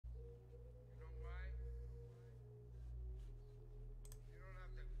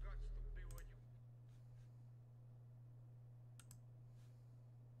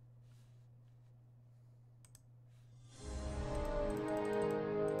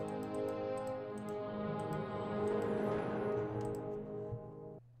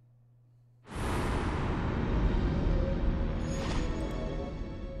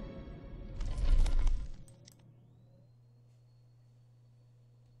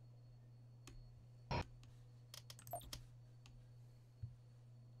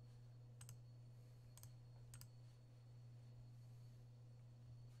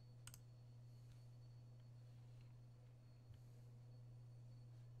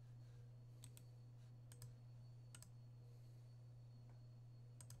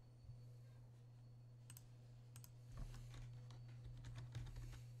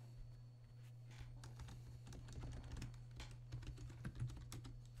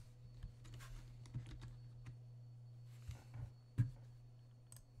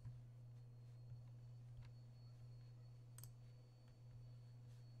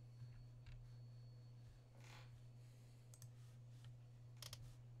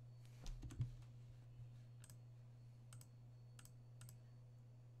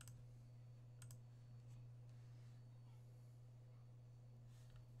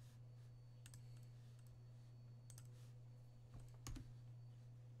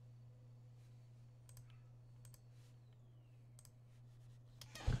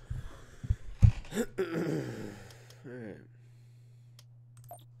Alright.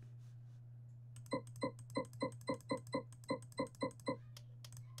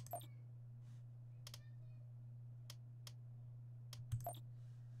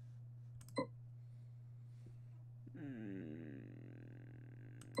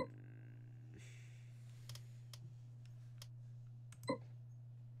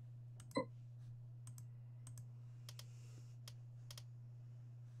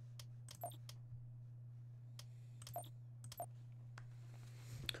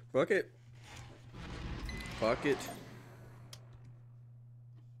 Fuck it. Fuck it.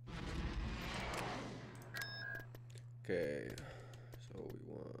 Okay. So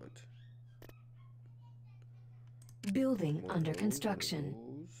we want Building under construction.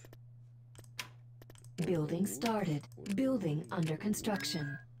 Building started. Building under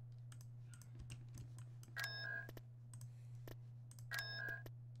construction.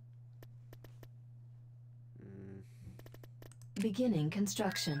 Beginning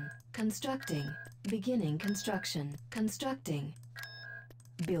construction. Constructing. Beginning construction. Constructing.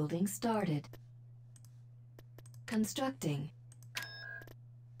 Building started. Constructing.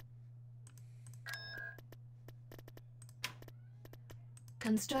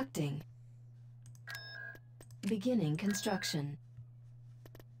 Constructing. Beginning construction.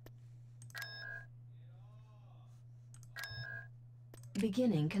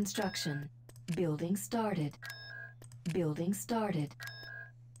 Beginning construction. Building started. Building started.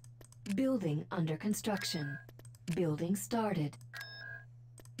 Building under construction. Building started.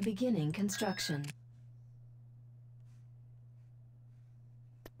 Beginning construction.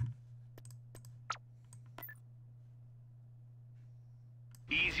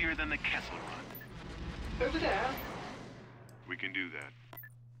 Easier than the Kessel Run. Over there. We can do that.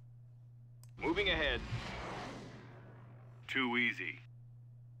 Moving ahead. Too easy.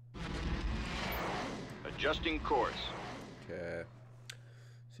 Adjusting course. okay.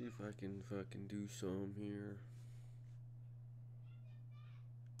 See if I can fucking do some here.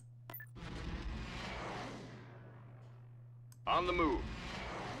 On the move.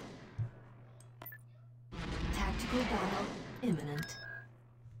 Tactical battle imminent.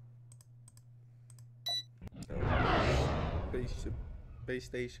 Base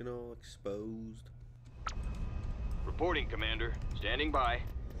station all exposed. Reporting, Commander. Standing by.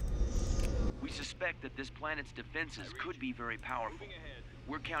 We suspect that this planet's defenses could be very powerful.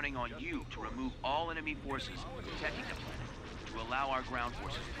 We're counting on you to remove all enemy forces protecting the planet, to allow our ground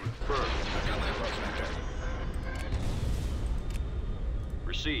forces through. First.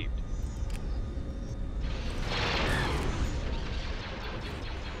 Received.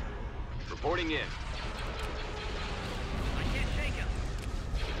 Reporting in. I can't take him.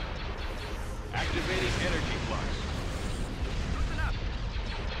 Activating energy flux. Loosen up.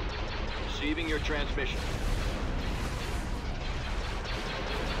 Receiving your transmission.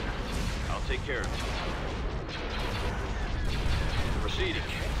 I'll take care of it. Proceeding.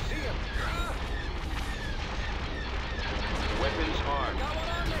 Weapons armed.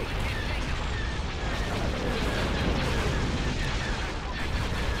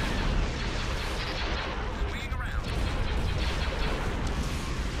 Swinging around.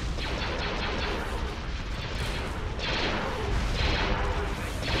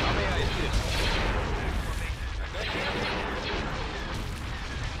 How may I assist?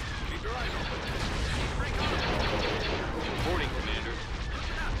 Keep your eyes open. Reporting, Commander.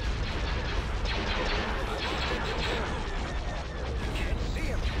 Can't see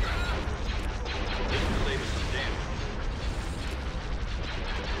him. This will save us some damage.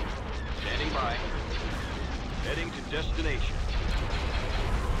 Standing by. Heading to destination.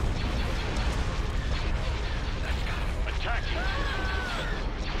 Attacking.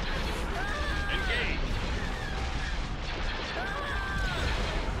 Engage.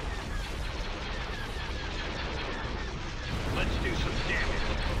 Let's do some damage.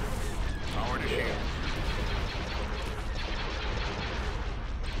 Power to shield.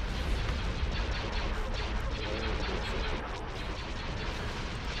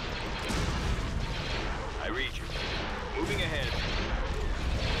 I read you. Moving ahead.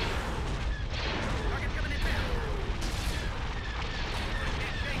 Target's coming in now.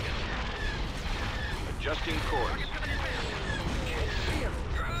 Can't shake him. Adjusting course. Target's coming in now. Can't see him.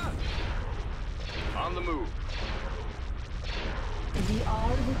 On the move. We are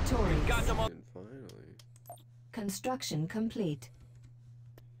victorious. Got them all. And finally. Construction complete.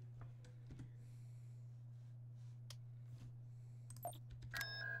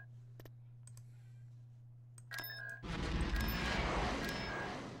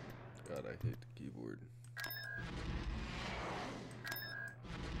 God, I hate the keyboard.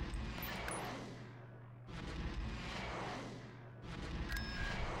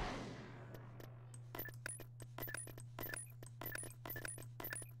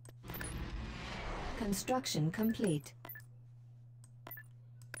 Construction complete.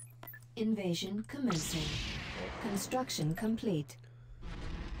 Invasion commencing. Construction complete.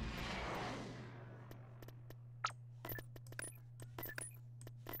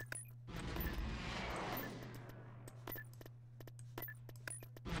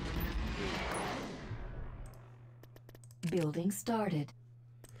 Building started.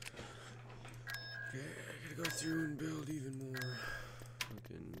 Okay, I gotta go through and build even more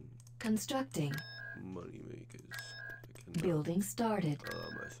fucking Constructing. money makers. I cannot Building started. allow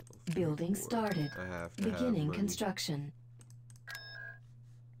myself Building more. started. I have to Beginning have money. construction.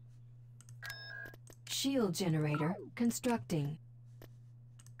 Shield generator constructing.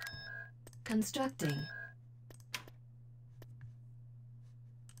 Constructing.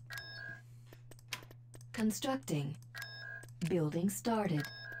 Constructing. Building started.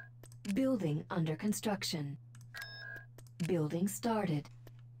 Building under construction. Building started.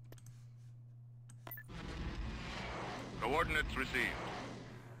 Coordinates received.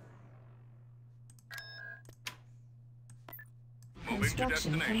 Moving to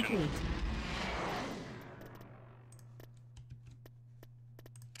Construction destination. complete.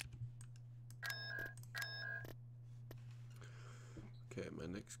 Okay, my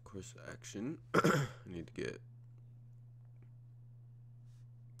next course of action. I need to get.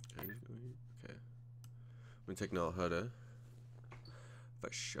 Okay. I'm gonna take Nalhutta.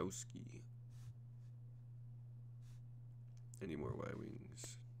 Vashowski. Any more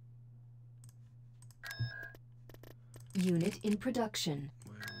Y-Wings? Unit in production.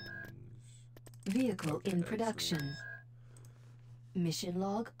 Y-Wings. Vehicle Okay, in production. X-Wings. Mission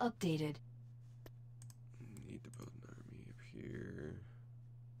log updated. Need to build an army up here.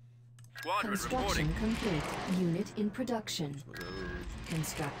 Squadron Construction reporting. complete. Unit in production. Some of those.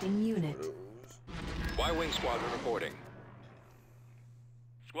 Constructing unit. Those. Y-Wing Squadron reporting.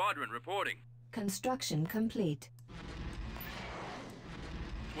 Squadron reporting. Construction complete.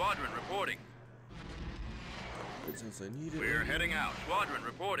 Squadron reporting. But since I need it, We're heading out. Squadron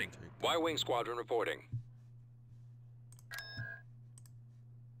reporting. Y-Wing Squadron reporting.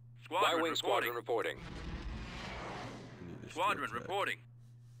 Squadron Y-Wing Squadron reporting. reporting. Squadron reporting.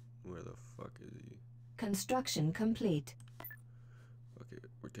 Where the fuck is he? Construction complete. Okay,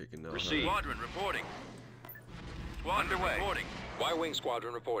 we're taking now. Receive. Squadron reporting. Squadron Underway. reporting. Y-Wing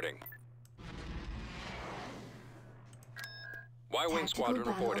Squadron reporting. Y-Wing Tactical Squadron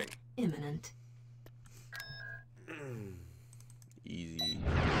battle reporting. imminent. Easy.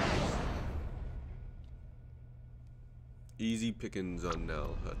 Easy pickings on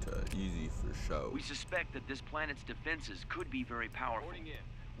Nalhutta. Easy for show. We suspect that this planet's defenses could be very powerful.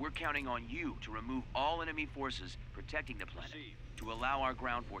 We're counting on you to remove all enemy forces protecting the planet, to allow our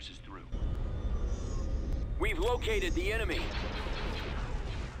ground forces through. We've located the enemy.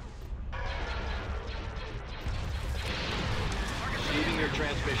 Receiving your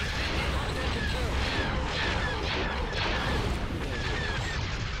transmission.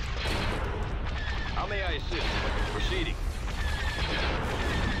 How may I assist? Proceeding.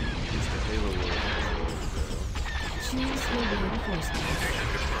 It's the Halo War. Choose your reinforcements.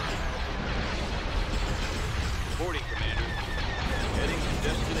 Reporting, Commander. Heading to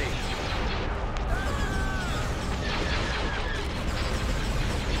destination.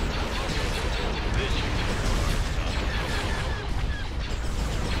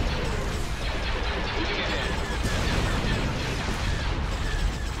 Moving ahead.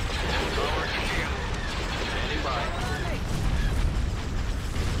 Power shield. Standing by.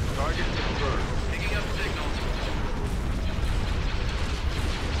 Target confirmed. Picking up signals.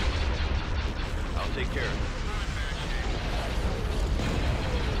 I'll take care of it.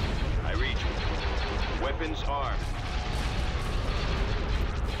 I read you. Weapons armed.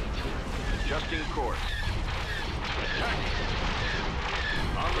 Adjusting course. Attack!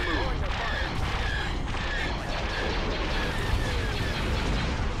 On the move.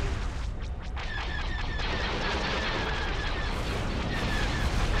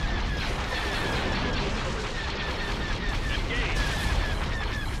 Engage!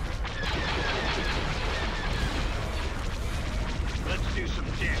 Let's do some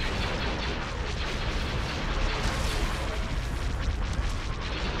damage.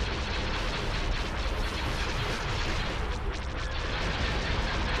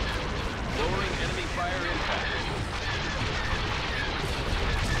 Lowering enemy fire impact.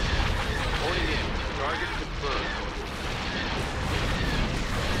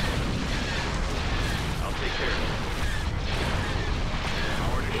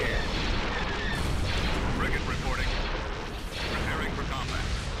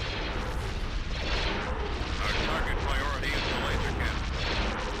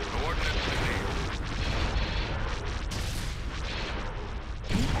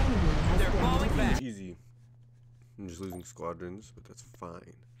 easy. I'm just losing squadrons, but that's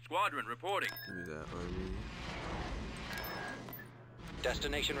fine. Squadron reporting. Give me that army.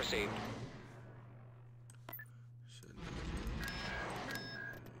 Destination received.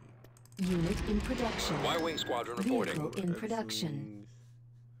 Unit in production. Y-Wing Squadron reporting. Vehicle in production.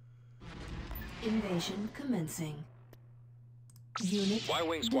 Invasion commencing. Unit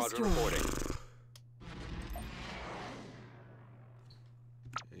Y-Wing Squadron destroyed. reporting.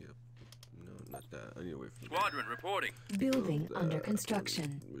 Yep. No, not that. I need to wait for Squadron reporting. Building under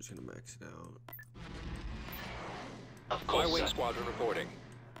construction. We're just gonna max it out. Y-Wing Squadron reporting.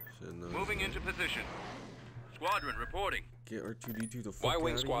 Send those Moving in. into position. Squadron reporting. Get R2D2 the fuck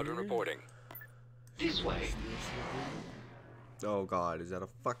Y-Wing outta Squadron here. reporting. This way. Oh god, is that a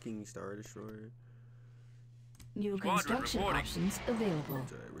fucking Star Destroyer? New Squadron construction reporting. options available.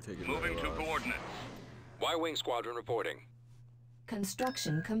 That's alright, we're taking Moving that to off. coordinates. Y-Wing Squadron reporting.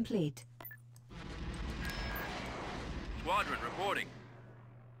 Construction complete. Squadron reporting.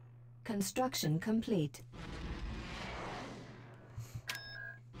 Construction complete.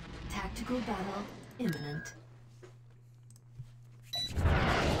 Tactical battle imminent.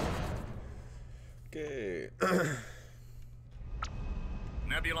 Okay.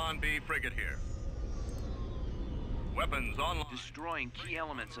 Nebulon B frigate here. Weapons online. Destroying key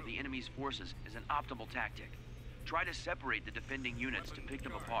elements of the enemy's forces is an optimal tactic. Try to separate the defending units to pick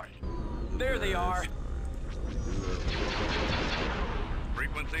them apart. There they are.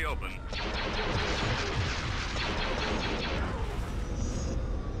 Frequency open.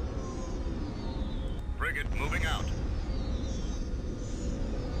 Frigate moving out.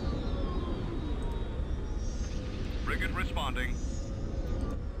 Frigate responding.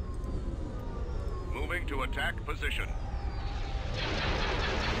 Moving to attack position.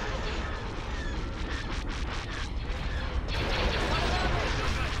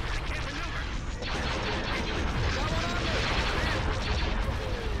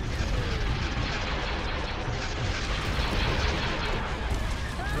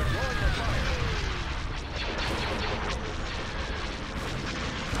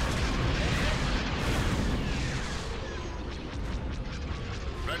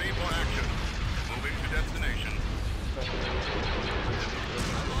 Ready for action. Moving to destination.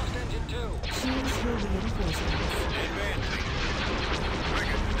 I lost engine 2. Choose your reinforcements. Advancing.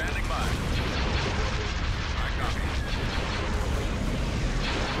 Frigate standing by. I copy.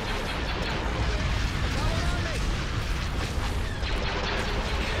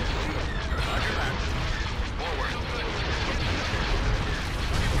 Roger that. Forward.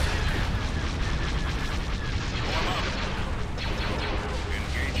 Form up.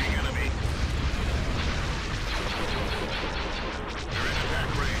 Engaging enemy. We're in attack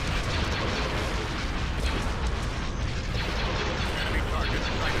range. Enemy target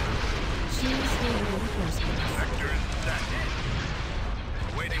sighted. Choose your reinforcements. Vectors set.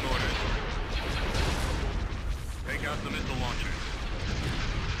 Awaiting orders. Take out the missile launchers.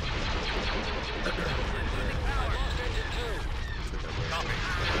 I lost engine 2. Copy.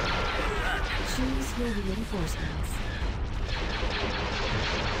 Attack. Choose your reinforcements.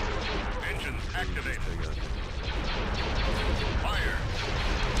 Engines activated. Fire.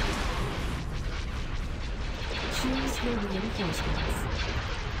 Choose your reinforcements.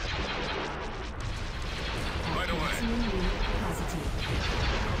 At Right away. maximum unit capacity.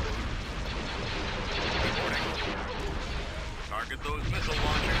 Reporting. Target those missile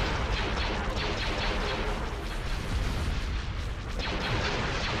launchers.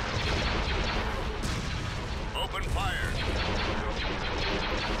 Open fire.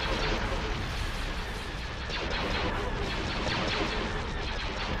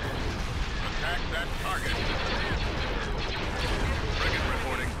 Attack that target. Frigate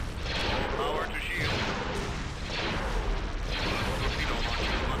reporting. All power to shield. Torpedo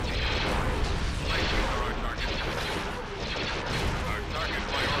launchers must be destroyed. Lasers are our target. Our target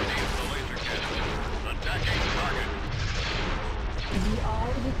priority is the laser cannon. Attacking target. We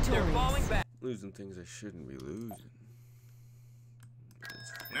are victorious. They're falling back. Losing things I shouldn't be losing.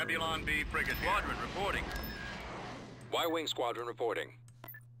 That's fine. Nebulon B frigate squadron reporting. Y-Wing Squadron reporting.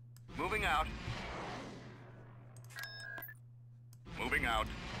 Moving out. Moving out.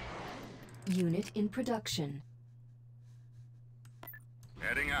 Unit in production.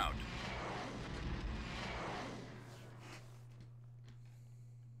 Heading out.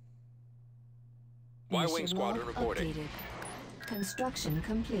 Y-Wing Mission Squadron log reporting. updated. Construction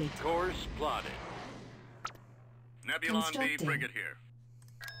complete. Course plotted. Nebulon B Constructing. frigate here.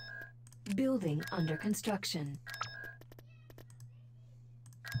 Building under construction.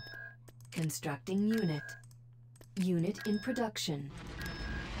 Constructing unit. Unit in production.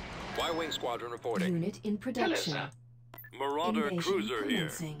 Y-Wing Squadron reporting. Unit in production. sir. Marauder Invasion cruiser here.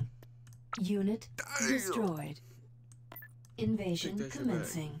 commencing. Unit destroyed. Invasion Take that shit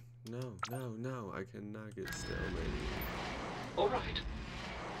commencing. No, I cannot get stalemated. All right.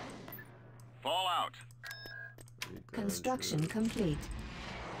 Fall out. Construction complete.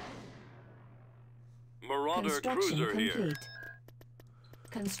 Marauder Construction cruiser complete. here.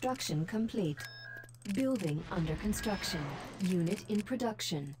 Construction complete. Building under construction. Unit in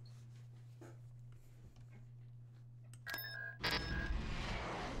production.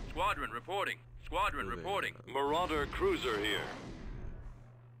 Squadron reporting. Squadron reporting. Marauder cruiser here.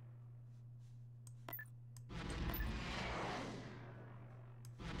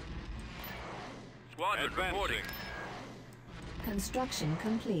 Squadron reporting. Construction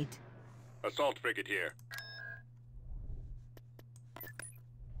complete. Assault frigate here.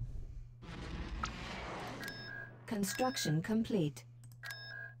 Construction complete.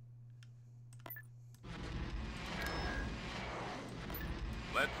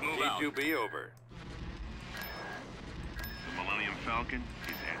 Let's move out. T2B over. The Millennium Falcon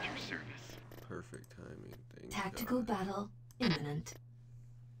is at your service. Perfect timing. Thank Tactical God. battle imminent.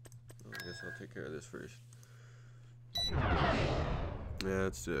 Oh, I guess I'll take care of this first. Yeah,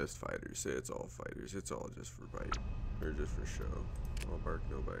 it's just fighters. It's all fighters. It's all just for bite. Or just for show. All bark,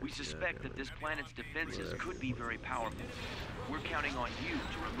 no bite. We suspect Yeah, that damn this it. planet's defenses could be very powerful. We're counting on you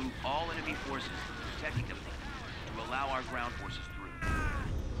to remove all enemy forces protecting the planet to allow our ground forces through.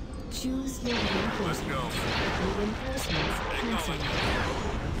 Choose your Let's reinforcements. go. Reinforcements cancelled.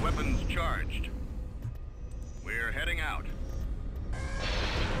 Acknowledged. Weapons charged. We're heading out.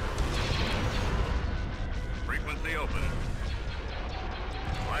 Frequency open.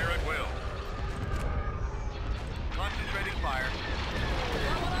 Fire at will. Concentrating fire.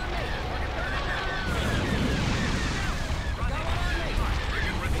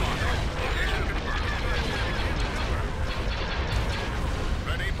 Frigate response. Location confirmed.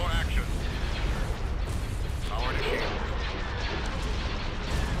 Ready for action. Power to shield.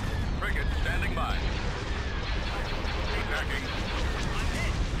 Frigate standing by. Attacking.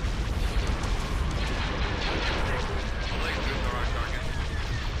 Lasers are our target.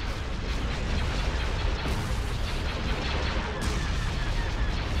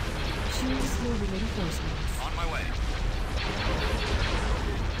 Choose your reinforcements. On my way.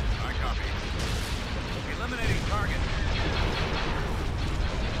 I copy. Eliminating target.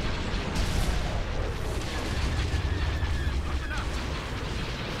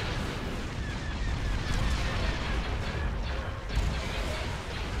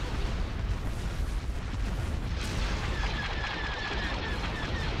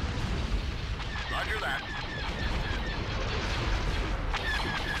 Roger that.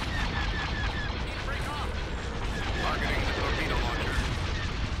 Targeting the torpedo launcher.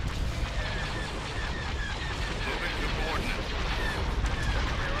 Moving to coordinates.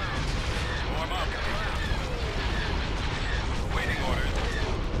 Form up. Awaiting orders.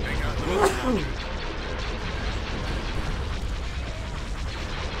 Take out the missile launchers.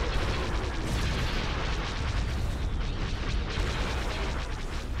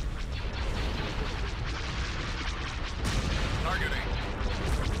 Targeting.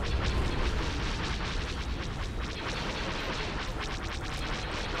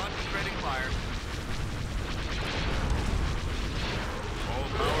 Concentrating fire.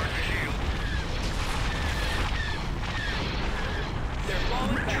 Full power to shield.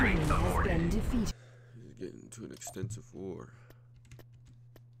 Enemy has been defeated. He's getting into an extensive war.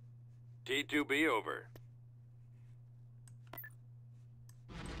 T2B over.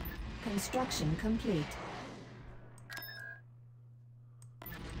 Construction complete.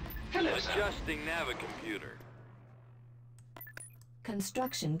 Hello, sir. Adjusting navicomputer.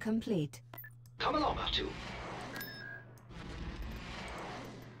 Construction complete. Come along, R2.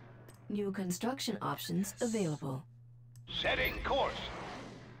 New construction options available. Setting course.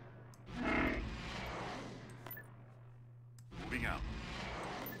 Moving out.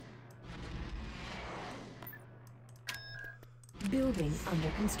 Building under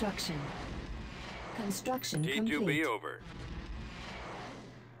construction. Construction T2B complete. over.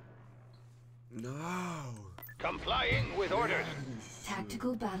 No. Complying with orders.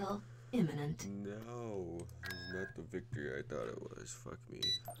 Tactical battle imminent. No. It's not the victory I thought it was. Fuck me.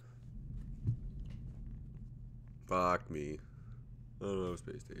 Fuck me. I don't know,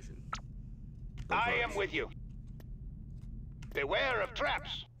 space station. I am with you. Beware of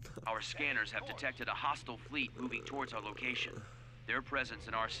traps. Our scanners have detected a hostile fleet moving towards our location. Their presence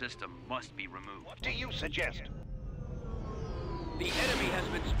in our system must be removed. What do you suggest? The enemy has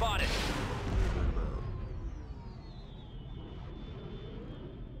been spotted.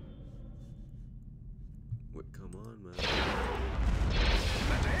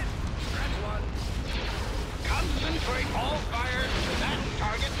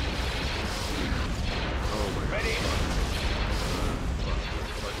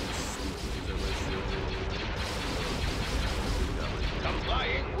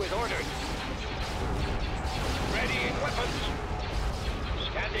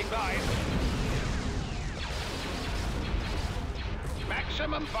 Standing by.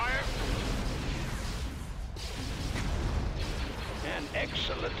 Maximum fire. An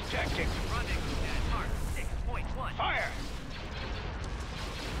excellent tactic. Rendezvous at Mark 6.1. Fire!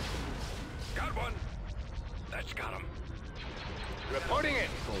 Got one. That's got him. Reporting it.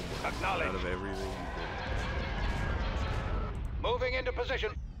 Out of Acknowledge. everything you Moving into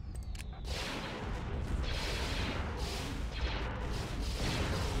position.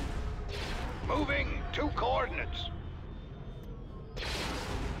 Moving to coordinates.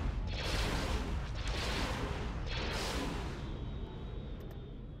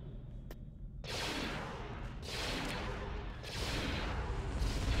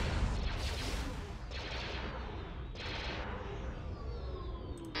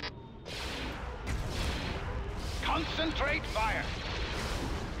 Concentrate fire.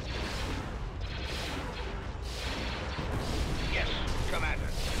 Yes, Commander.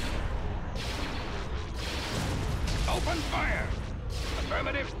 Open fire.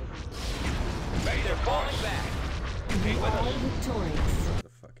 Affirmative. Major force back. Be with All us. victorious. the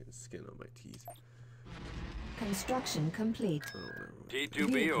fucking skin on my teeth. Construction complete. I don't ever want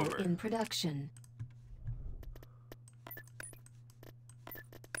T2B Vehicle over. in production.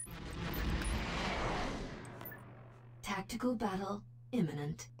 Tactical battle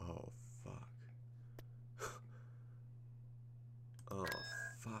imminent. Oh fuck. Oh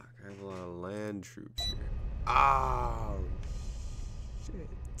fuck. I have a lot of land troops here. Oh shit.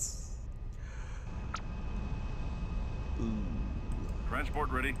 Ooh.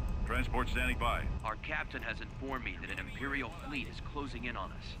 Transport ready. Transport standing by. Our captain has informed me that an Imperial fleet is closing in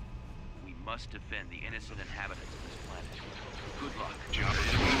on us. We must defend the innocent inhabitants of this planet. Good luck. Job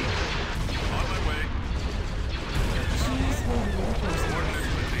is on my way. Choose for reinforcements. Coordinates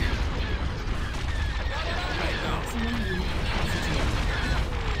received. Maximum unit capacity.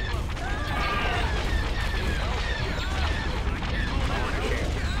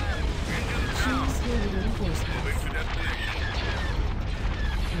 Choose for reinforcements. Moving to destination.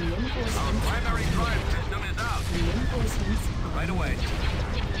 Reinforcements. Primary drive system is out. Reinforcements. Right away.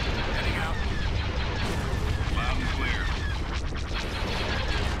 Heading out. Loud and clear.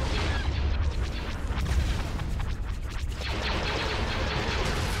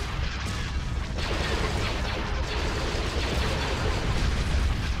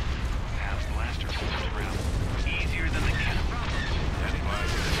 Fast blaster force round. Easier than the cannon. Standing by.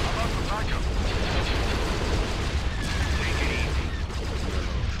 How about the backup? Take it easy.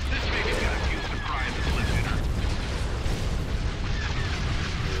 This baby's got a few surprises left in her.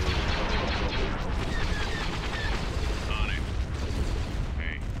 On it.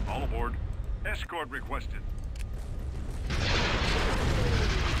 Hey, all aboard. Escort requested.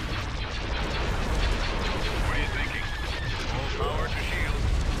 What are you thinking? Full power to shield.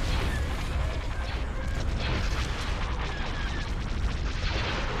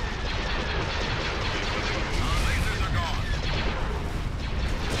 Our lasers are gone.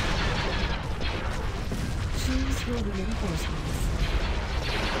 Choose for reinforcements.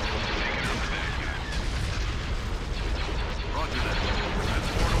 Roger that.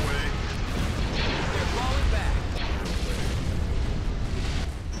 Transport away. They're falling back.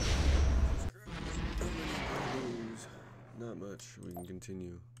 Not much. We can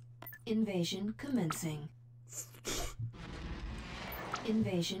continue. Invasion commencing.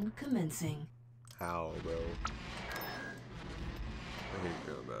 Invasion commencing. How, bro? I hate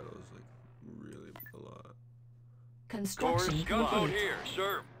gun battles, like, really a lot. Course, Construction gunboat complete. here,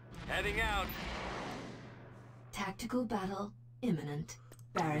 sir. Heading out. Tactical battle imminent.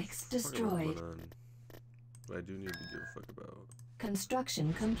 Barracks Fuck what's destroyed. going on. But I do need to give a fuck about.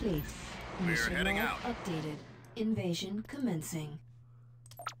 Construction complete. We're Mission heading log out. updated. Invasion commencing.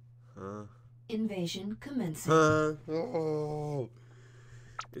 Huh? Invasion commencing. Huh? Oh!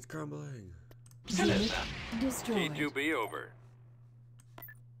 It's crumbling. Unit destroyed. T2B over.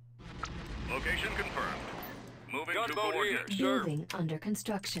 Location confirmed. Moving to Gunboat here, coordinates. sir. Building under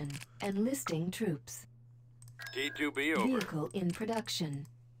construction. Enlisting troops. T2B over. Vehicle in production.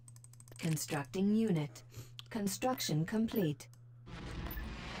 Constructing unit. Construction complete.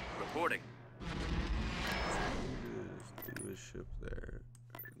 Reporting. Just leave a ship there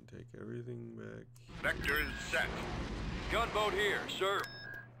and take everything back. Vector is set. Gunboat here, sir.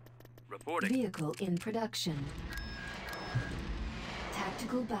 Reporting. Vehicle in production.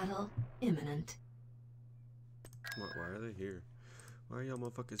 Tactical battle imminent. Why are they here? Why are y'all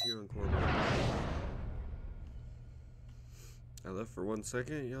motherfuckers here on coordinates? I left for 1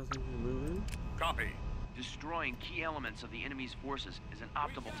 second. Y'all think we're moving? Copy. Destroying key elements of the enemy's forces is an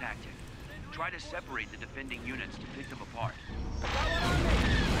optimal tactic. Try to separate the defending units to pick them apart.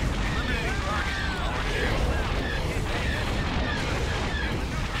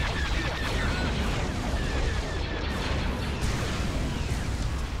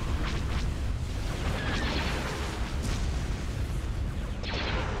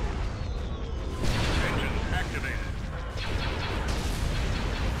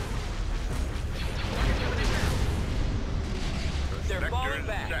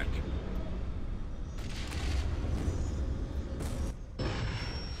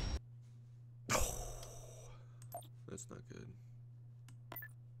 that's not good.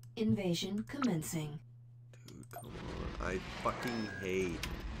 Invasion commencing. Dude, come on. I fucking hate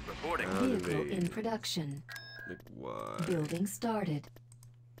Reporting. ground Vehicle in invasions. production. Like, why? Building started.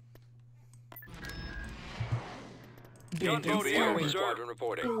 Gunboat Building here, started. sir. Squadron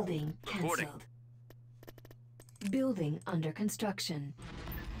reporting. Building Reporting. cancelled. Building under construction.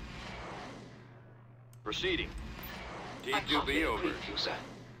 Proceeding. I T2B hotly over. agree with you, sir.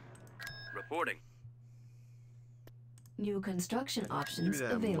 Reporting. New construction Give me options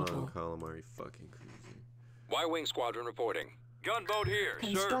that available. Mon Calamari fucking cruiser. Y-Wing Squadron reporting. Gunboat here, sir.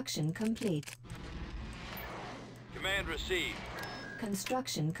 Construction complete. Command received.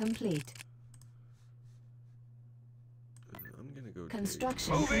 Construction complete. I'm gonna go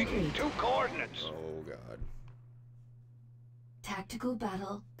Construction Moving complete. to coordinates. Take... Oh god. Tactical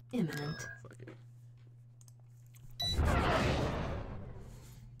battle imminent. Fuck it.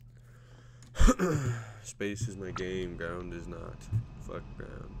 Space is my game, ground is not. Fuck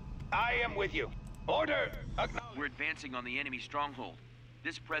ground. I am with you. Order. Acknowledged. We're advancing on the enemy stronghold.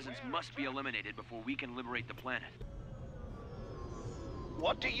 This presence must be eliminated before we can liberate the planet.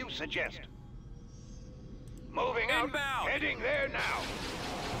 What do you suggest? Moving out. Inbound. Heading there now.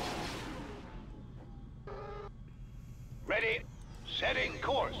 Ready. Setting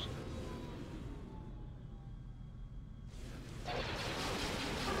course.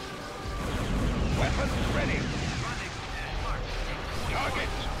 Weapons ready.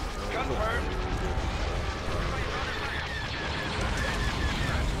 Targets confirmed.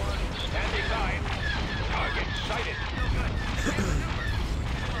 Standing by. Target sighted.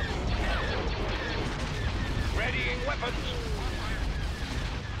 Readying weapons.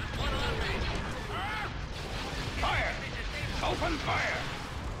 Fire! Open fire!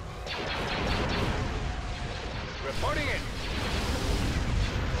 Reporting in.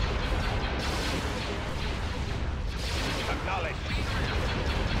 Acknowledged.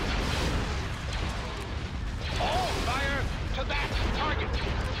 All fire to that target.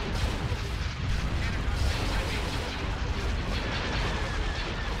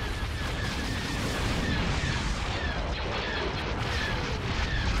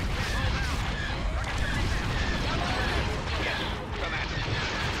 Yes, Commander.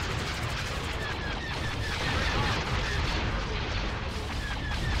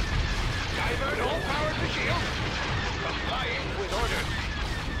 Divert all power to shield. Complying with orders.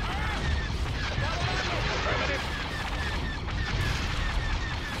 Affirmative.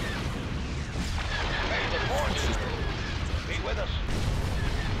 May the force be with us.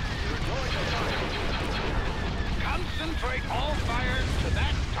 We're going to fire. Concentrate all fire to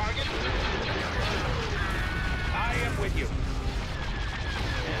that target. I am with you.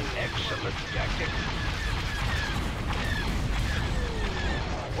 An excellent tactic.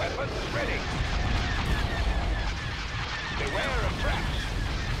 Weapons ready. Beware of traps.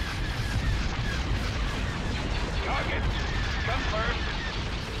 Target confirmed.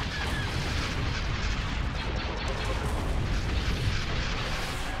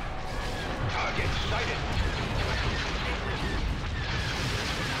 Target sighted.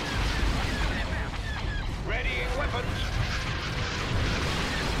 Readying weapons.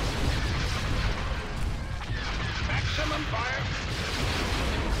 Maximum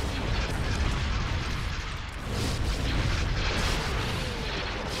fire.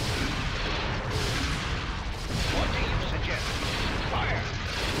 What do you suggest? Fire.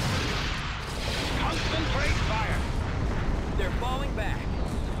 Concentrate fire. They're falling back.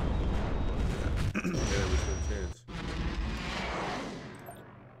 Yeah, there's no chance.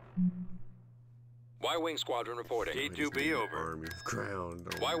 Y-Wing Squadron reporting. I just T2B need an over. Army of ground.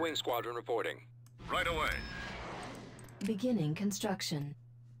 Oh, Y-Wing Squadron reporting. Right away. Beginning construction.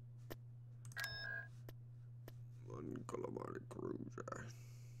 Mon Calamari cruiser.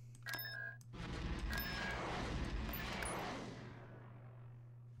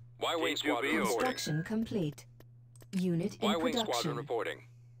 Y-Wing T2B Squadron over. reporting. Construction complete. Unit in Y-Wing Squadron production. reporting.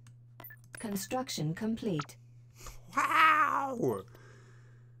 Construction complete. Wow!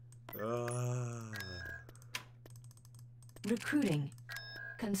 Ah. Recruiting.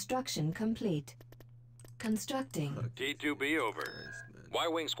 Construction complete. Constructing. T2B over. Christ, man.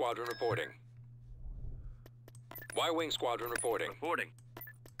 Y-Wing Squadron reporting. Y-Wing Squadron reporting. Reporting.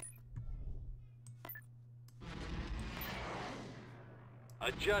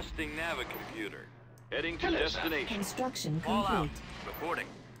 Adjusting navicomputer. Heading to Hello, sir. destination. Construction All out. complete. Reporting.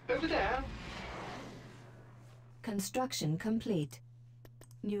 Over there. Construction complete.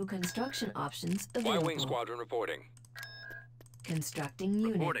 New construction options available. Y-Wing Squadron reporting. Constructing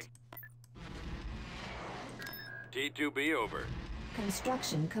unit. Reporting. T2B over.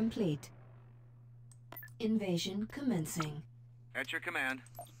 Construction complete. Invasion commencing. At your command.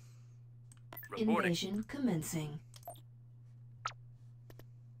 Reporting. Invasion commencing.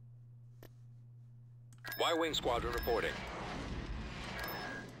 Y-Wing Squadron reporting.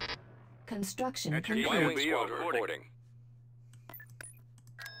 Construction At your complete. command. Y-Wing Squadron reporting.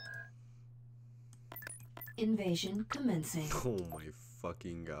 Invasion commencing. Oh my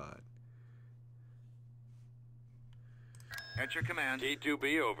fucking god. At your command.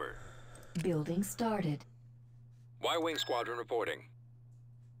 T2B over. Building started. Y-Wing Squadron reporting.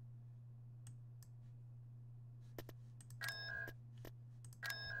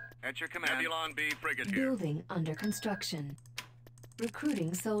 At your command. Nebulon B frigate here. Building under construction.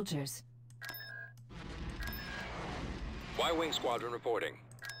 Recruiting soldiers. Y-Wing Squadron reporting.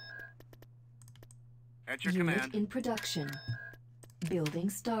 At your Unit command. in production. Building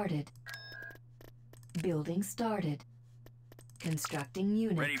started. Building started. Constructing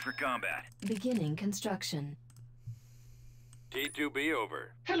unit. Ready for combat. Beginning construction. T2B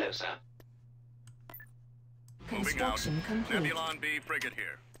over. Hello, sir. Moving out. Construction complete. Nebulon B frigate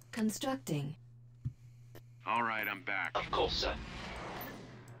here. Constructing. All right, I'm back. Of course, sir.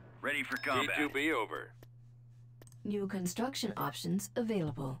 Ready for combat. T2B over. New construction options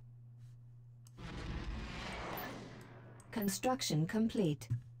available. Construction complete.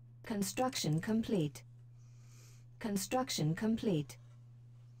 Construction complete. Construction complete.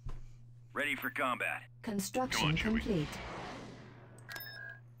 Ready for combat. Construction Go on, Chewie. complete.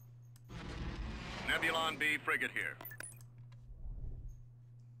 Nebulon B frigate here.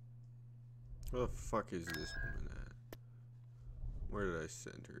 Where the fuck is this woman at? Where did I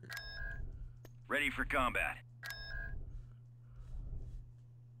send her? Ready for combat.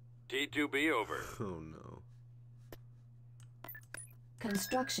 T2B over. Oh no.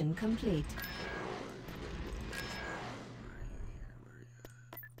 Construction complete.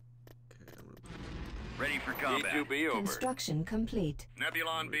 Okay, I'm gonna Ready for combat. T2B over. Construction complete.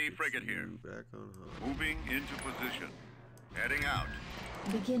 Nebulon B put frigate here. you back on home. Moving into position. Heading out.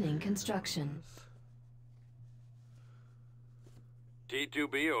 Beginning construction.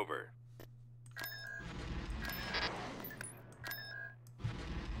 T2B over.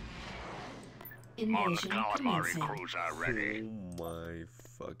 Invasion commencing. are ready. Oh my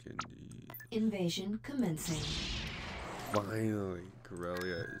fucking D. Invasion commencing. Finally,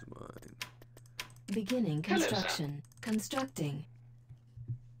 Corellia is mine. Beginning Hello, sir. construction. Constructing.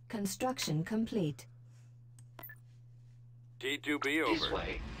 Construction complete. T2B This over.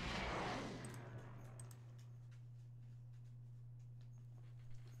 way.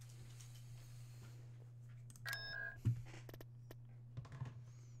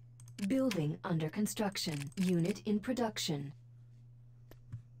 Building under construction. Unit in production.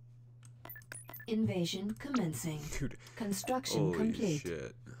 Invasion commencing. Dude, Construction holy complete.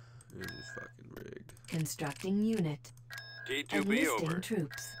 shit. It is fucking rigged. Constructing unit. T2B Enlisting over.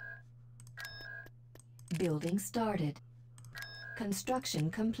 troops. Building started. Construction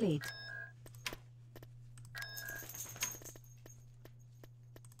complete.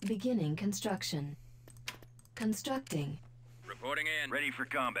 Beginning construction. Constructing. Reporting in. Ready for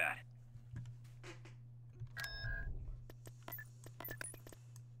combat.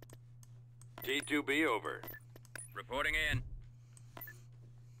 T2B over. Reporting in.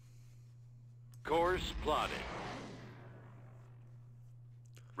 Course plotted.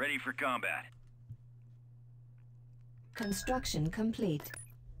 Ready for combat. Construction complete.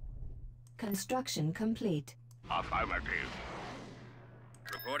 Construction complete. Affirmative.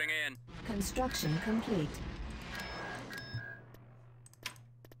 Reporting in. Construction complete.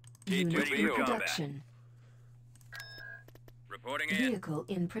 T2B Unit in over. production. Reporting in. Vehicle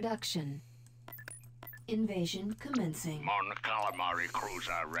in production. Invasion commencing. Mon Calamari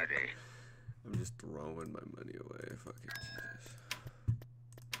cruiser ready. I'm just throwing my money away. Fucking Jesus.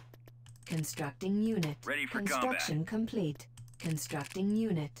 Constructing unit. Ready for Construction complete. Constructing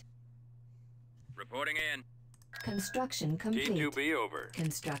unit. Reporting in. Construction complete. T2B over.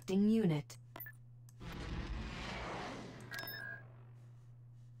 Constructing unit.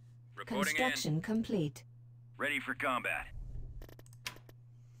 Reporting in. Construction complete. Ready for combat.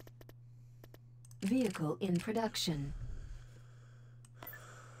 Vehicle in production.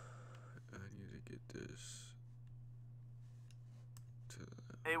 I need to get this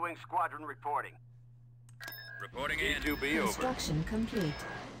to A-Wing Squadron reporting. Reporting in. T2B over. Construction complete.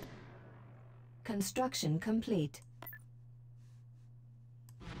 Construction complete.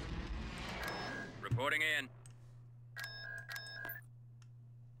 Reporting in.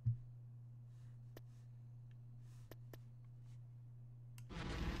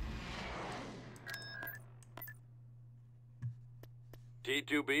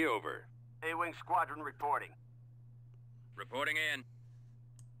 T2B over. A-Wing Squadron reporting. Reporting in.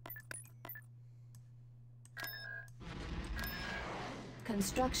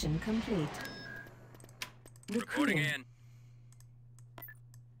 Construction complete. Reporting Recruiting. in.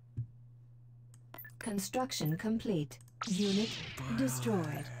 Construction complete. Unit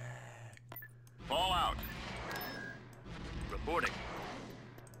destroyed. Fall out. Reporting.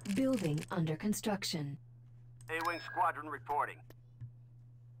 Building under construction. A-Wing Squadron reporting.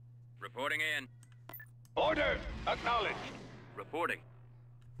 Reporting in. Order acknowledged. Reporting.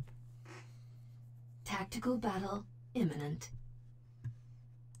 Tactical battle imminent.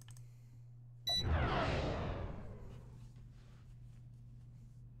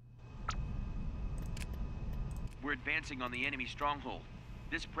 We're advancing on the enemy stronghold.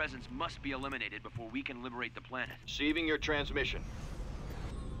 This presence must be eliminated before we can liberate the planet. Receiving your transmission.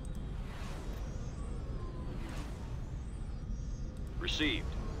 Received.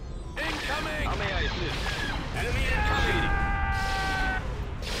 Incoming! How may I assist? Enemy incoming!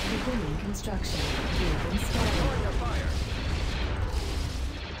 Beginning construction. Building started. Under fire!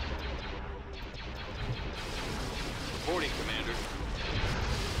 Reporting, Commander.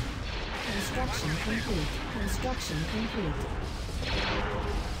 Construction complete. Construction complete.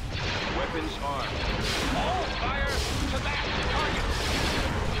 Weapons armed. All fire to that target!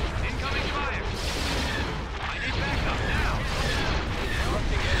 Incoming fire! I need backup now!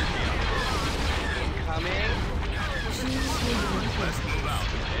 Interrupting energy. Incoming. Choose reinforcements. Move out.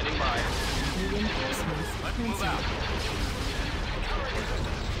 Standing by. Reinforcements Let's move out.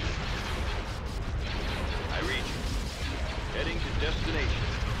 principal. I read you. Heading to destination.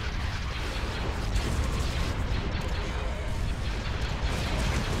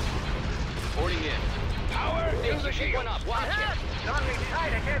 Reporting in. Power to the shield. Watch it! Not me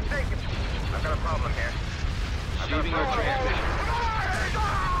tight, I can't take it. I've got a problem here. Receiving your transmission.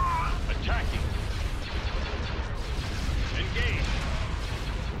 Attacking. Engage.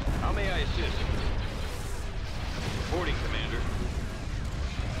 How may I assist? Reporting, Commander.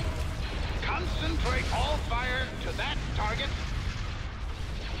 Concentrate all fire to that target.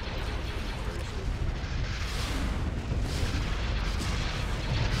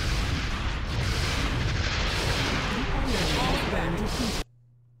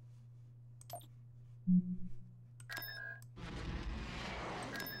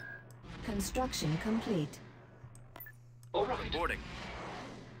 Construction complete. All right. Reporting.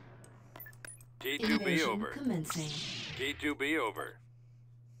 T2B Invasion over. commencing. T2B over.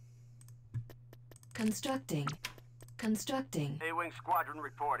 Constructing. Constructing. A-Wing Squadron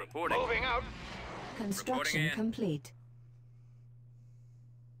reporting. Reporting. Moving out. Construction in. complete.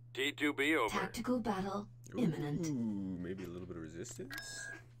 T2B over. Tactical battle imminent. Ooh, maybe a little bit of resistance.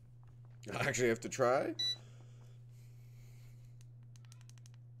 I actually have to try.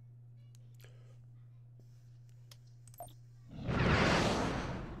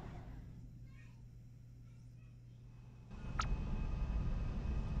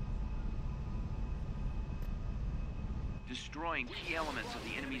 Destroying key elements of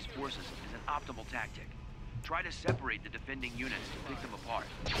the enemy's forces is an optimal tactic. Try to separate the defending units to pick them apart.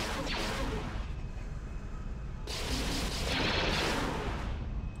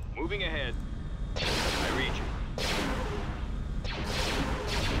 Moving ahead. I read you.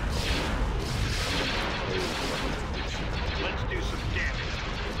 Let's do some damage.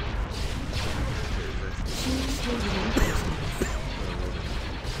 Choose your reinforcements.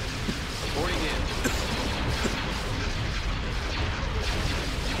 Reporting in.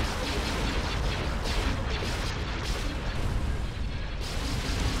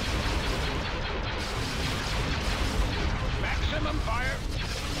 Maximum fire.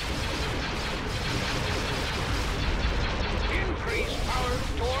 Increase power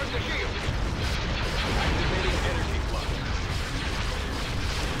toward the shield. Activating energy flux.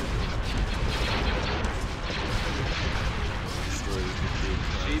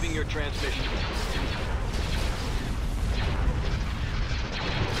 Receiving your transmission.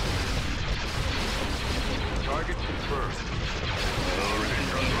 Target confirmed.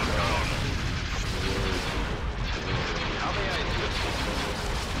 How may I assist?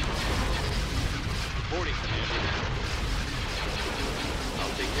 Reporting, Commander.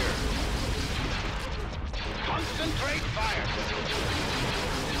 I'll take care of it. Concentrate fire.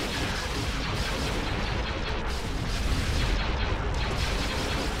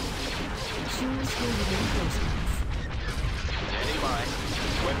 Choose your reinforcements. Standing by.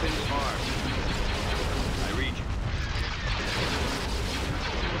 Weapons armed. I read you.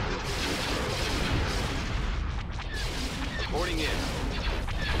 Reporting in.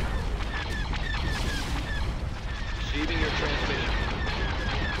 Receiving your transmission.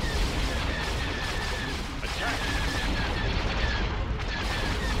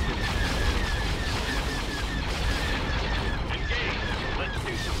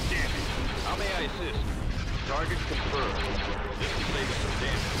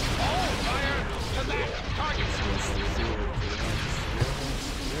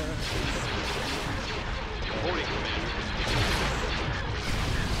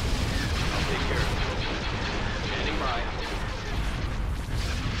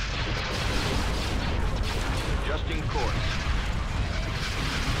 course.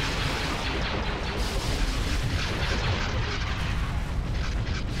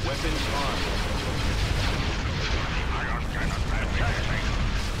 Weapons armed. Ion cannon advancing.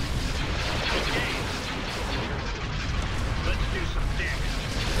 Engage. Let's do some damage.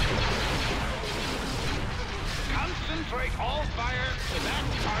 Concentrate all fire to that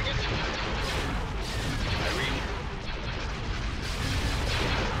target. I read you.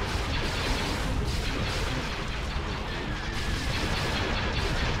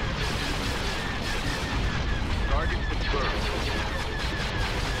 Target confirmed.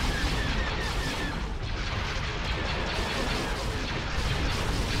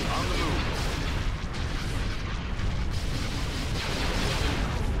 On the move.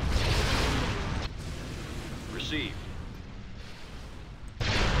 Received.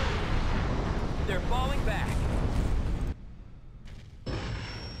 They're falling back.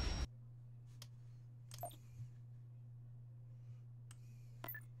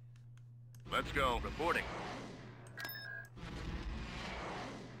 Let's go. Reporting.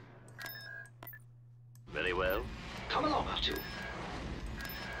 Very well. Come along, R2.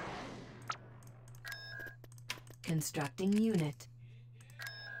 Constructing unit.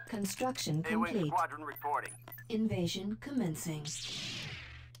 Construction complete. Squadron reporting. Invasion commencing.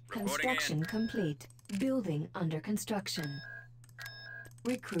 Construction complete. Building under construction.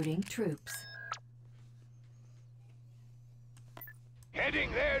 Recruiting troops.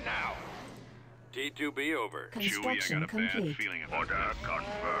 Heading there now. T2B over. Construction complete. feeling about order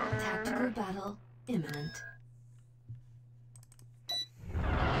confirmed. Tactical battle imminent.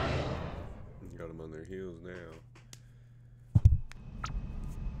 Got them on their heels now.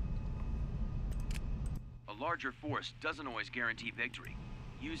 A larger force doesn't always guarantee victory.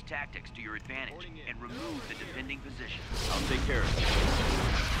 Use tactics to your advantage and remove the defending position. I'll take care of it.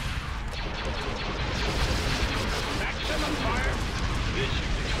 Maximum fire. This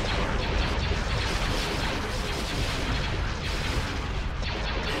should be.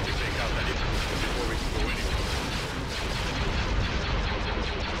 Need to take out that infantry before we can go anywhere.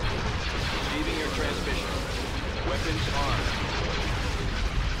 Receiving your transmission. Weapons armed.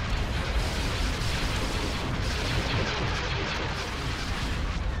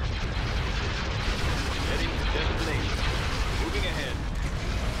 Heading to destination. Moving ahead.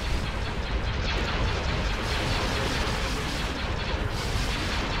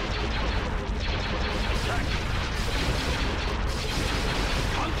 Attack.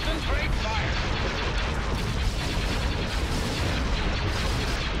 Concentrate fire.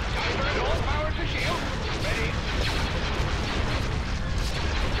 Divert all power to shield. Ready.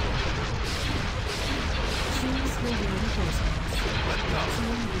 Choose the reinforcements.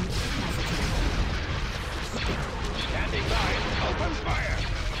 Maximum unit capacity. Standing by. Open fire.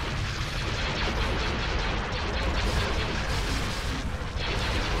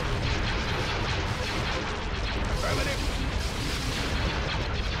 Affirmative.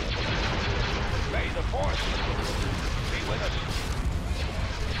 May the force be with us.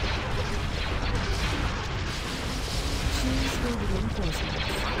 Choose the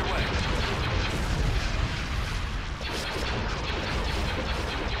reinforcements. Underway.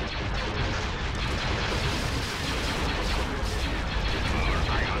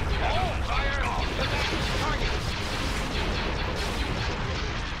 All fire to that target.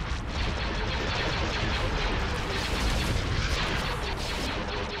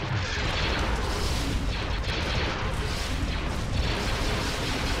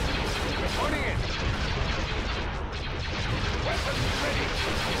 Reporting in. Weapons ready.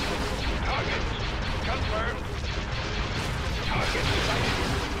 Target confirmed. Target sighted.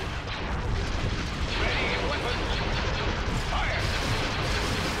 Ready weapons. Fire.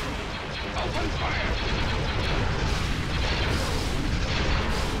 Open fire.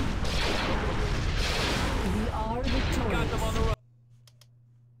 We are victorious. Got them on the road.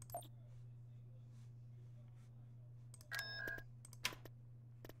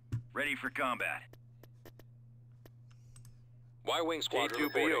 Ready for combat. Y-Wing Squadron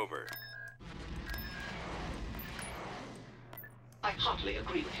T2B over. I heartily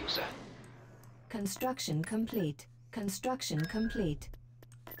agree with you, sir. Construction complete. Construction complete.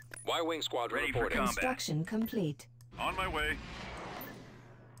 Y-Wing Squadron Ready for reporting. combat. Construction complete. On my way.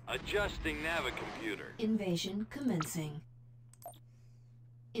 Adjusting navicomputer. Invasion commencing.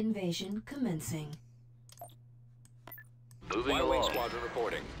 Invasion commencing. Moving Y-Wing along. Squadron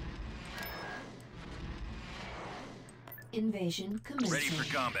reporting. Invasion commencing. Ready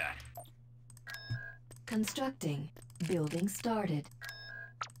for combat. Constructing. Building started.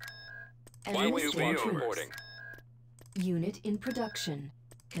 Y-Wing Enlisting Squadron troops. reporting. Unit in production.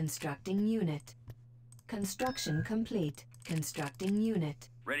 Constructing unit. Construction complete. Constructing unit.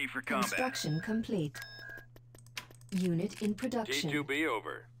 Ready for combat. Construction complete. Unit in production. G2B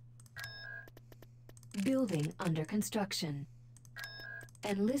over. Building under construction.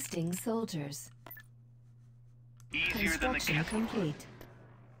 Enlisting soldiers. Easier than the Construction Kessler. complete.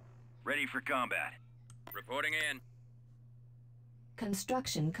 Ready for combat. Reporting in.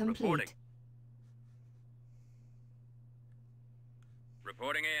 Construction complete. Reporting.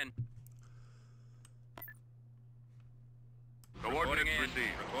 Reporting in. Reporting in.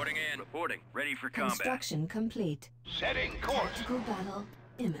 Reporting in. Reporting. Ready for combat. Construction complete. Setting course. Tactical battle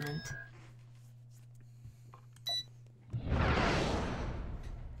imminent.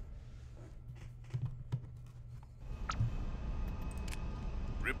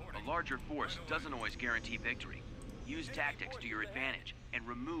 Reporting. A larger force doesn't always guarantee victory. Use tactics to your advantage and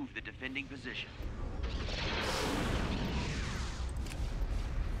remove the defending position.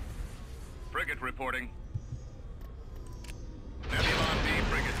 Frigate reporting. Nebulon B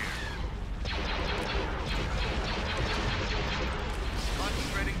frigate here.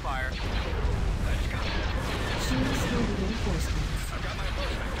 Concentrating fire. Let's go. Choose your reinforcements. I've got my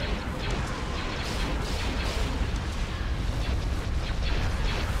prospect ready.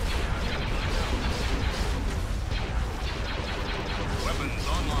 Weapons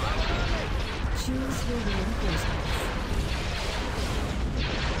online. Choose your reinforcements.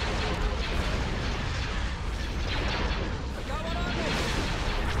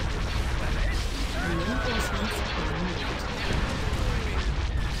 Reinforcements are moved.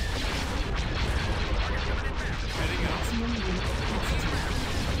 Maximum unit capacity.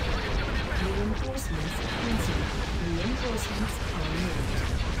 Reinforcements principal. Reinforcements are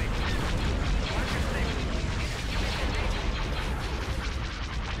moved.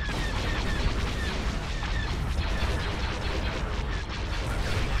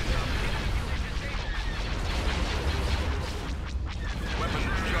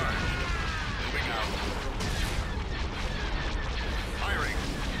 Weapons charged. Moving out. Firing.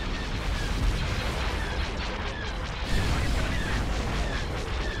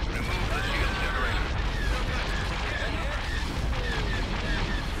 Remove the shield generator.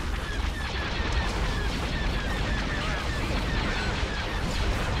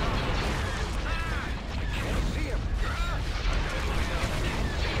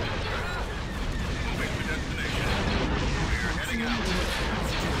 Moving to destination. We're heading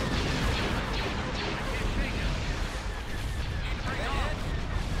out.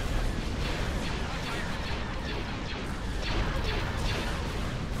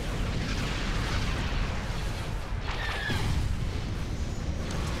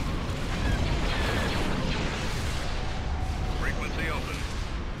 Frequency open.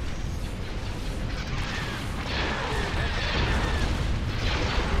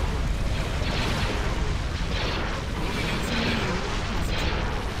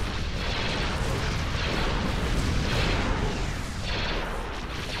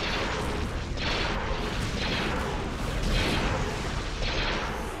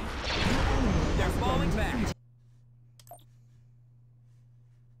 They're falling back.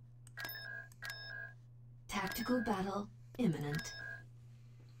 Tactical battle imminent.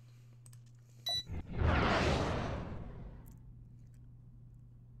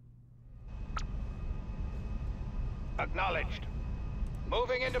 Acknowledged.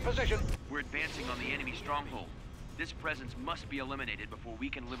 Moving into position. We're advancing on the enemy stronghold. This presence must be eliminated before we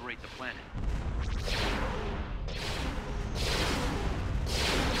can liberate the planet.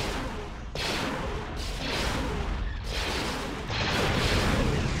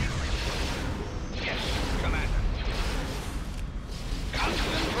 Yes, Commander.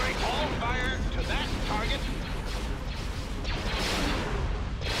 Concentrate all fire to that target.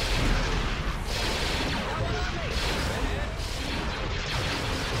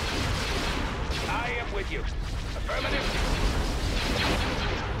 I am with you. Affirmative.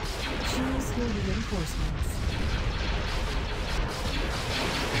 Choose your reinforcements.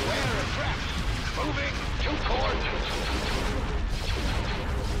 Beware of traps. Moving to coordinates.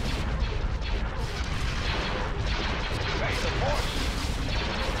 May the force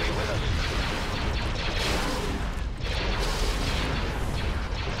be with us.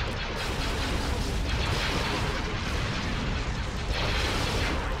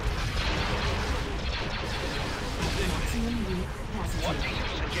 Maximum unit What capacity. do you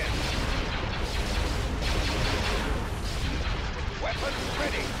suggest? Weapons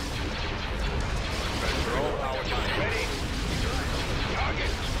ready. Control power line.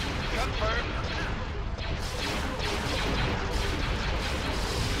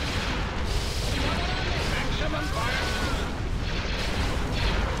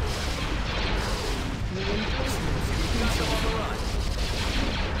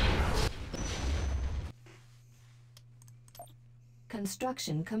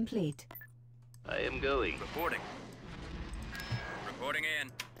 Construction complete. I am going. Reporting. Reporting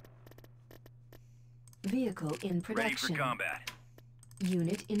in. Vehicle in Ready for production. combat.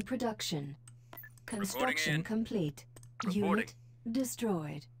 Unit in production. Construction in. complete. Reporting. Unit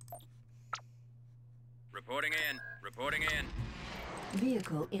destroyed. Reporting in. Reporting in.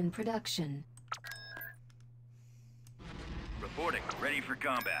 Vehicle in production. Reporting. Ready for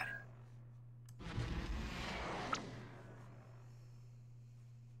combat.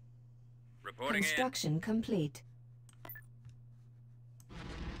 Reporting in. Construction complete.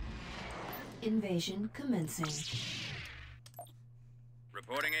 Invasion commencing.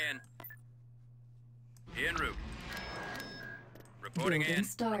 Reporting in. En route. Reporting Building in.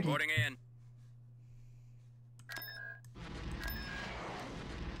 started. Reporting in.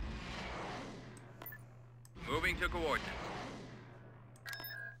 Moving to coordinates.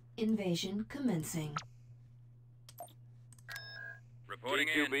 Invasion commencing. Reporting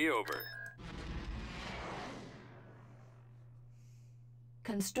in. T2B over.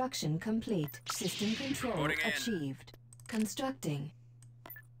 Construction complete. System control Reporting in. achieved. Constructing.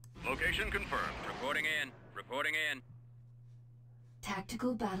 Location confirmed. Reporting in. Reporting in.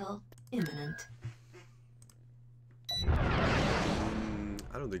 Tactical battle imminent.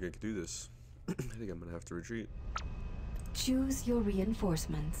 I don't think I can do this. I think I'm gonna have to retreat. Choose your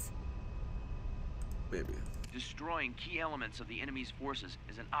reinforcements. Maybe. Destroying key elements of the enemy's forces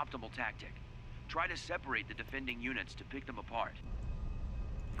is an optimal tactic. Try to separate the defending units to pick them apart.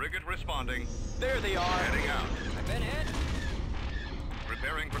 Frigate responding. There they are. Heading out. I've been hit.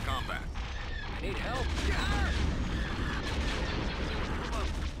 Preparing for combat. I need help.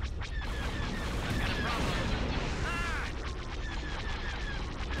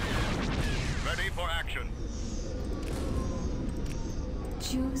 Ready for action.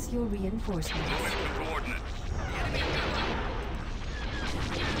 Choose your reinforcements. Moving to coordinates.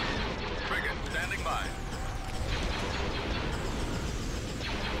 Frigate standing by.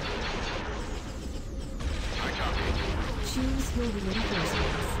 I copy. Choose your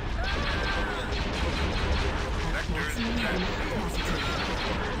reinforcements. Vectors Maximum set. unit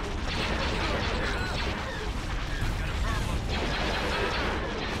capacity.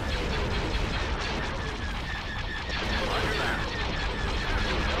 Roger that.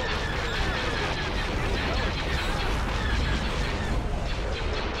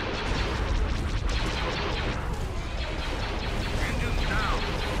 Engines down.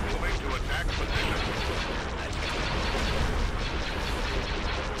 Moving to attack position.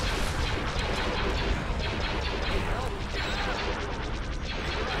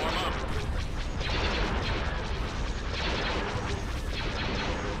 Warm up.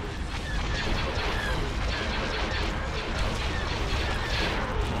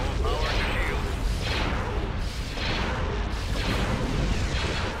 All power to shield.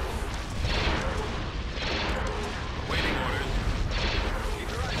 Awaiting orders.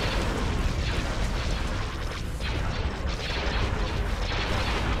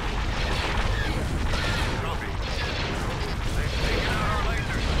 Copy. They've taken out our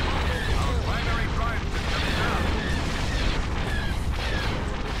lasers. Our primary drive system is down.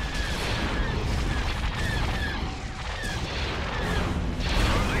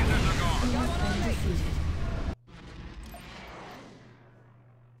 Our lasers are gone. Undefeated.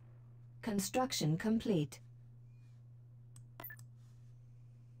 Construction complete.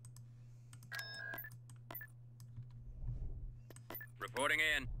 Reporting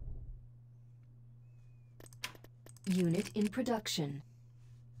in. Unit in production.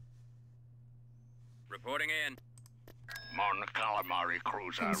 Reporting in. Mon Calamari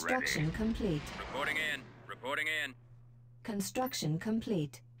cruiser Construction complete. Reporting in. Reporting in. Construction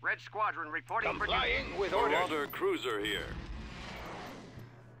complete. Red Squadron reporting for Complying with orders. Marauder cruiser here.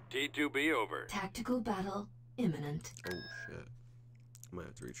 T2B over. Tactical battle imminent. Oh shit. I might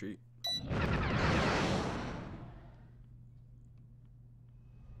have to retreat.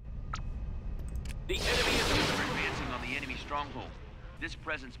 The enemy is We're advancing on the enemy stronghold. This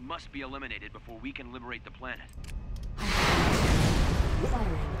presence must be eliminated before we can liberate the planet.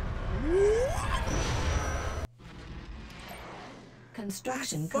 Firing.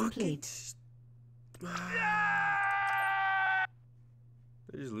 Construction complete.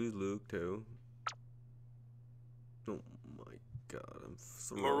 They just lose Luke too. Oh my god, I'm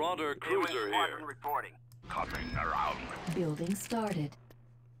so Marauder cruiser here. reporting. Coming around. Building started.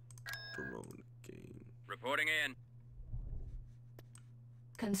 Barone game. Reporting in.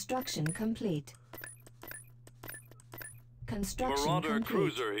 Construction complete. Construction Marauder complete.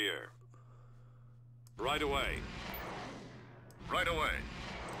 cruiser here. Right away. Right away.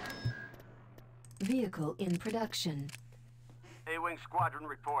 Vehicle in production. A-Wing Squadron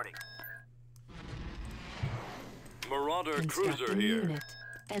reporting. Marauder cruiser Constructing here. unit.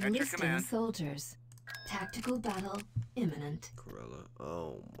 At your Enlisting command. soldiers. Tactical battle imminent. Corella.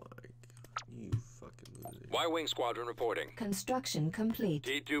 Oh my god. You fucking loser. Y-Wing Squadron reporting. Construction complete.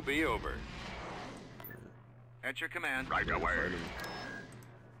 T2B over. At your command. Right away.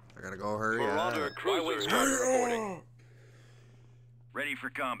 I gotta go hurry Marauder up. Y-Wing cruiser Squadron here. reporting. Ready for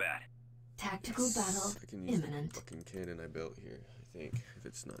combat. Tactical battle I can use the imminent. fucking cannon I built here, I think, if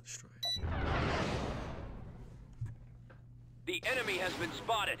it's not destroyed. The enemy has been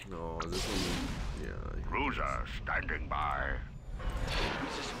spotted. No, is this one? Yeah. Cruiser standing by. We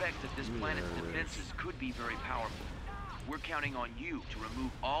suspect that this planet's defenses could be very powerful. We're counting on you to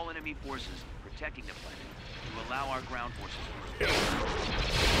remove all enemy forces protecting the planet to allow our ground forces to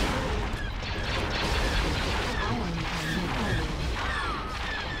Ion cannon firing.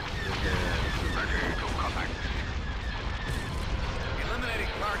 Ready to commence.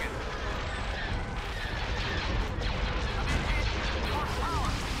 Eliminating target.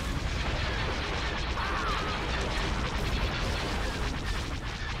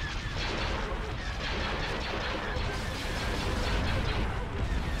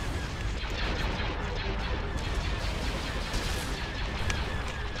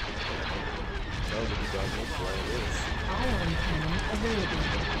 Oh, but you got multiple of this. Ion cannon available.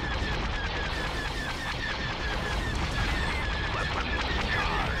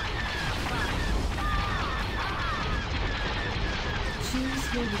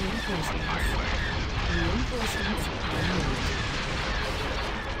 Choose your reinforcements. Reinforcements are moved.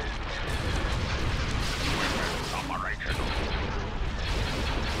 Operation.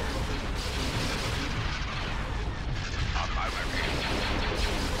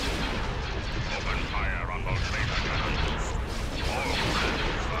 Open fire on those laser cannons. All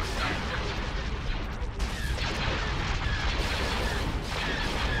friends are tank.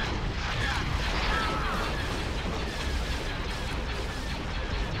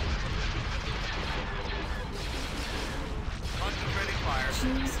 Concentrating fire.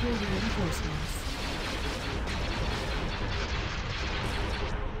 Choose your reinforcements.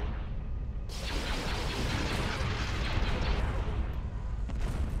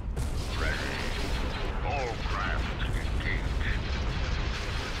 Ready. All craft engaged.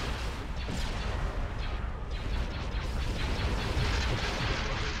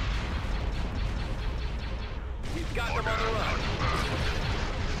 We've got them on the run.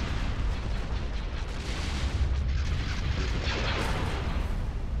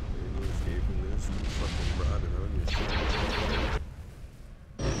 Ain't no escaping this. You fucking brought it on yourself.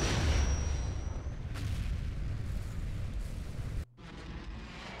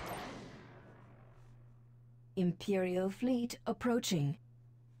 Imperial fleet approaching.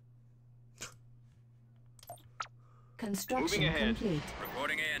 Construction Moving ahead. complete.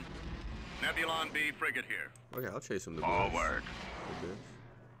 Reporting in. Nebulon B frigate here. Okay, I'll chase him to Forward.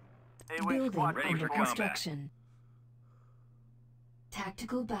 this. A-Wing Building Squadron ready for under combat. construction.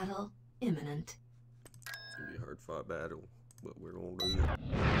 Tactical battle imminent. It's gonna be a hard fought battle, but we're gonna do it.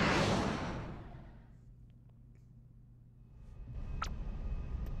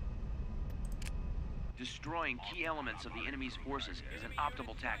 Destroying key elements of the enemy's forces is an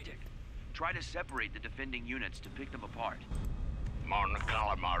optimal tactic. Try to separate the defending units to pick them apart. Mon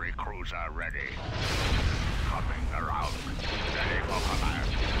Calamari cruiser ready. Coming around. Ready for command.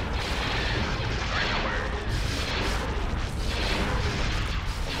 Right away.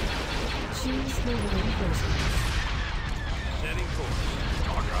 Choose your reinforcements. Setting course.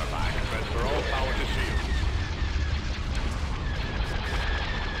 Order back. Transfer all power to shield.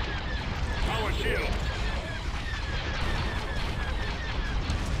 Power shield.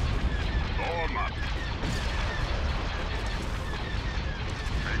 Form up.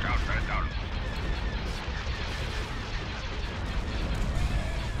 Take out that down.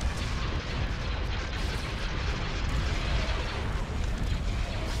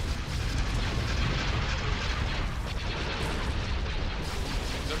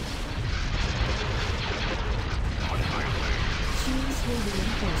 On my way. Choose your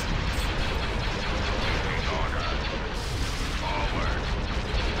reinforcements. In order. Forward.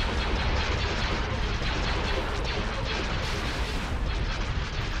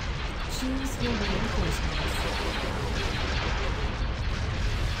 Choose your reinforcements.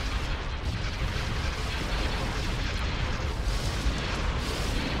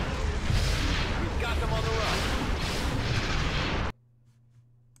 We've got them on the run.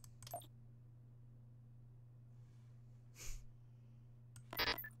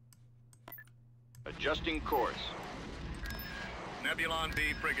 Adjusting course. Nebulon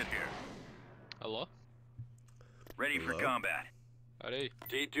B frigate here. Hello? Ready for Hello? combat. Howdy.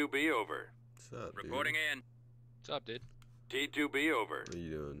 T2B over. What's up, dude? Reporting in. What's up, dude? T2B over. What are you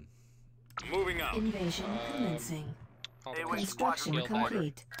doing? Moving out. Invasion commencing. Hold Hey, on. wait. Construction Scale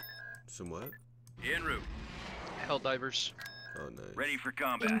complete. Some what? En route. Helldivers. Oh, nice. Ready for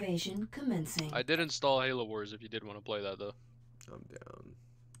combat. Invasion commencing. I did install Halo Wars if you did want to play that though. I'm down.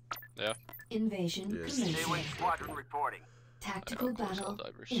 Yeah. Invasion Yes. commencing. squadron reporting. Tactical of course, battle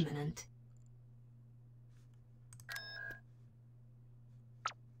Helldivers. imminent.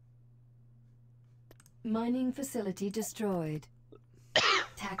 Mining facility destroyed.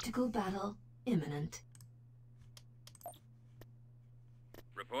 Tactical battle imminent.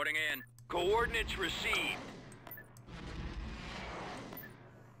 Reporting in. Coordinates received.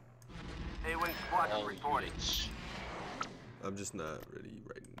 A-wing squadron All units. I'm just not ready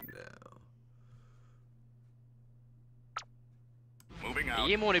right now. Moving out.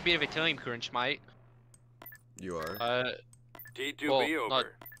 I'm on a bit of a time crunch, mate. You are? T2B Well, over. not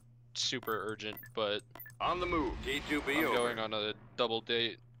super urgent, but On the move. T2B I'm over. going on a double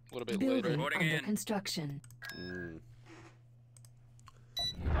date a little bit Building later. Reporting under in. construction. Mm.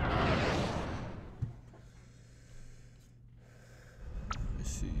 I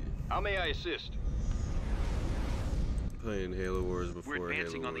see. How may I assist? Playing Halo Wars before We're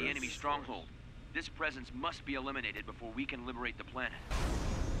advancing Halo on the Wars. enemy stronghold. This presence must be eliminated before we can liberate the planet.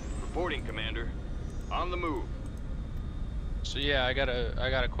 Reporting, Commander. On the move. So yeah, I got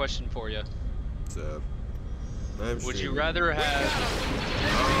a question for you. What's up? I'm Would you streaming. rather have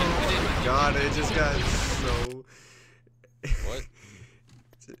Oh my god, it just got so... what?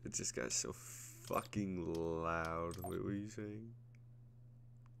 It just got so fucking loud. What were you saying?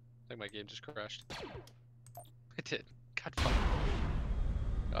 I think my game just crashed. It did. God fuck.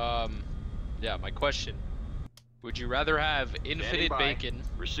 Yeah, my question. Would you rather have infinite Standing by. bacon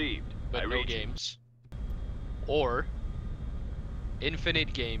Received. but I no read you. games? Or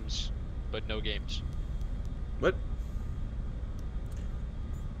infinite games but no games? What?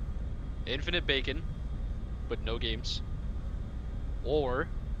 Infinite bacon but no games. Or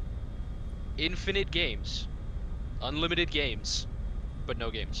infinite games, unlimited games, but no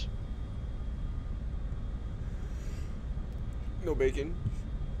games. No bacon.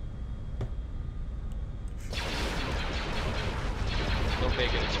 No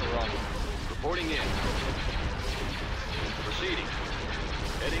bacon, it's wrong. Reporting in. Proceeding.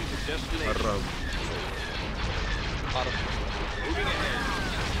 Heading to destination. Haram. Bottom. Moving ahead.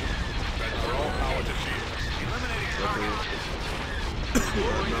 Transfer all power to shield. Eliminating target.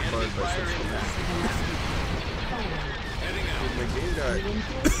 I'm not bothered by such Heading out. Dude, my game got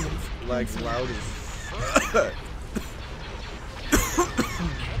Reinforcements like loud as fuck.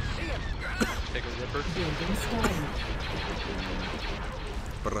 Take a ripper. building started.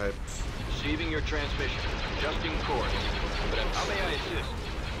 Perhaps. Receiving your transmission. Adjusting course. How may I assist?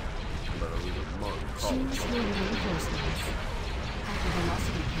 But I'll leave a monk. Choose your reinforcements. At the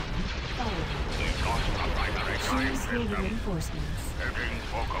velocity cannon, firing. We've lost the primary time Choose your system. reinforcements. Heading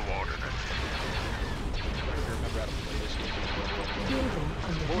for coordinates. I don't remember how to play this game. Building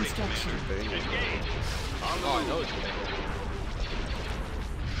under Reporting, construction. Commander. Engage. On the Oh, I move. know it's a bacon.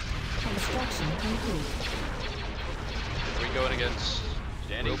 Construction complete. Are we going against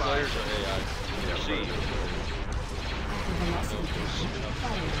Standing real by. players or AI? Proceed. At the velocity cannon,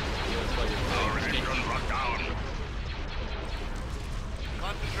 firing. Real players. Our engines are down.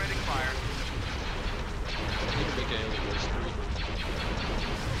 Concentrating fire. I need to make a Halo Wars 3.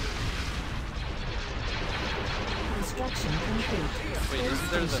 Construction complete. Wait, Space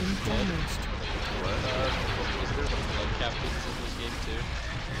isn't there the station flood? damaged. Is there the flood captains in this game too?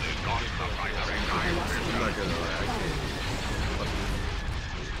 We've lost the primary time I'm system. not gonna lie. I can't.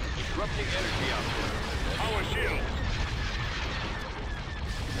 Disrupting energy output. Power shield.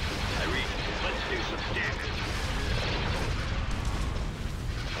 I read. Let's do some damage.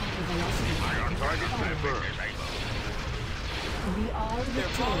 At the velocity Iron cannon, target firing. traffic disabled. We are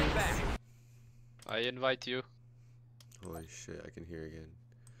victorious. I invite you. Holy shit, I can hear again.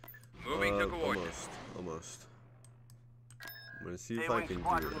 Moving to coordinates. Almost. I'm gonna see if I can do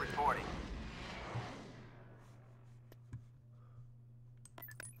it. reporting.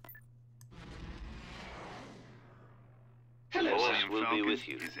 Hello, OS Sam. will be with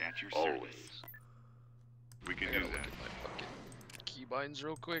you. Is at your Always. service. We can I do gotta look that. at my fucking keybinds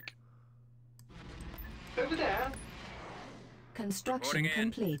real quick. Over there. Construction Reporting in.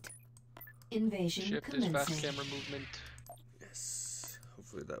 complete. Invasion Shift is fast commencing. camera movement. Yes.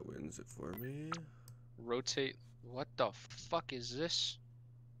 Hopefully that wins it for me. Rotate. What the fuck is this?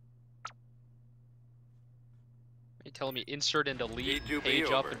 Are you telling me insert and delete, T2B page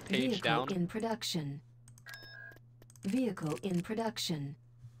up over. and page Vehicle down? in production. Vehicle in production.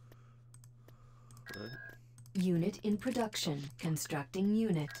 What? Unit in production. Constructing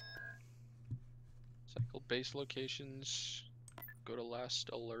unit. Cycle base locations. Go to last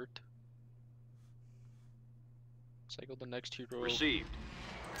alert. Cycle the next hero. Received.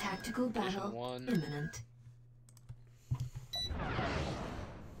 Tactical Division battle 1. imminent.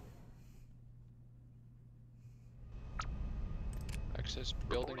 Access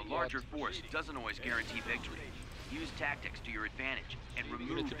building. A larger force doesn't always guarantee victory. Use tactics to your advantage and remove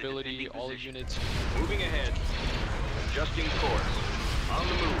Unit the ability. defending All position. units. Moving ahead. Adjusting course. On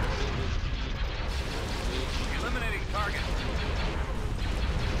the move. Eliminating target.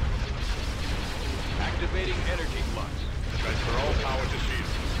 Activating energy flux. Transfer all power to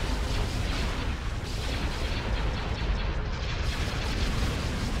shield.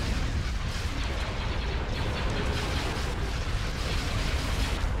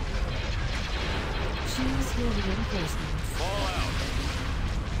 Choose your reinforcements. Fall out.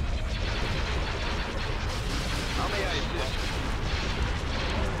 How may I assist?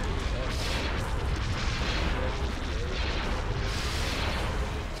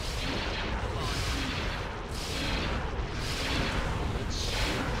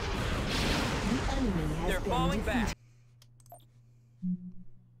 The enemy has been defeated.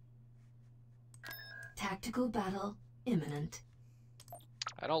 Tactical battle imminent.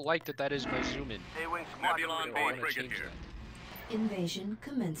 I don't like that. That is my zoom in. A-wing Nebulon I B wanna frigate change here. that. Invasion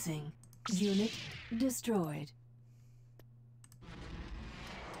commencing. Unit destroyed.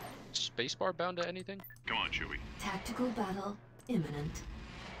 Spacebar bound to anything? Come on, Chewie. Tactical battle imminent.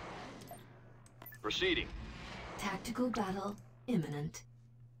 Proceeding. Tactical battle imminent.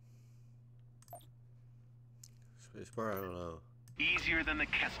 Spacebar, I don't know. Easier than the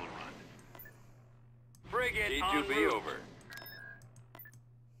Kessel Run. Frigate en T2B route. over.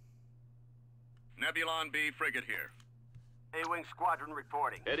 Nebulon B frigate here. A-wing squadron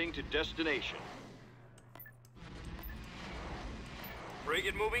reporting. Heading to destination.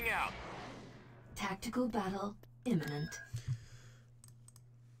 Frigate moving out. Tactical battle imminent.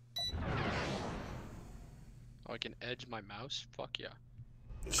 Oh, I can edge my mouse? Fuck yeah.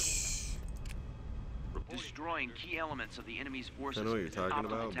 Destroying key elements of the enemy's forces I know what you're is an talking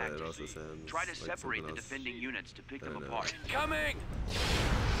optimal about, but it tactic. also sounds Try to like separate something the else defending units to pick that I them know. apart. Coming!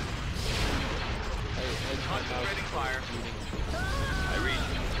 I edge my mouse. Concentrating fire. I read you.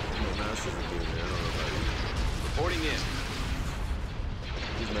 My mouse isn't doing it. I don't know about you. Reporting in.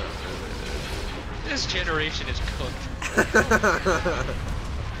 He's not really. This generation is cooked.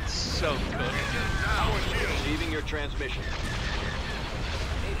 So cooked. Power shield. Receiving your transmission.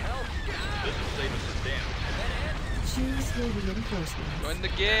 Need help? This will save us some damage. Choose your reinforcements. Join the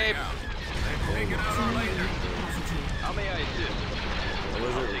game. They've taken out our laser. Capacity. How may I assist? I I'll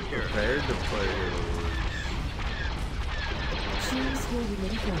wasn't take care of it. prepared to play Halo Wars. Choose your Reporting,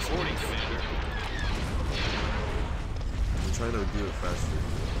 reinforcements. Commander. I'm trying to do it faster.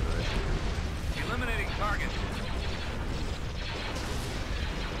 Eliminating target.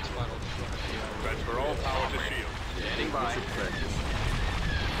 It's fine, I'll just run it. Transfer all power to shield. Standing by. Should practice.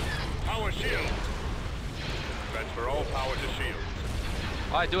 Power shield. Transfer all power to shield.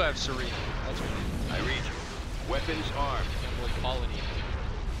 Oh, I do have Serena. That's what I read you. Weapons armed. I'm like Colony.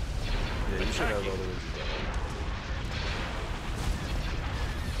 Yeah, you should have all the ones you got.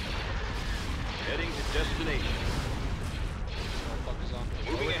 Heading to destination. Motherfuckers on.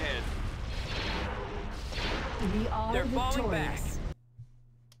 Moving ahead. We are They're falling back. victorious.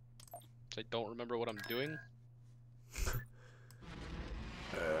 I don't remember what I'm doing.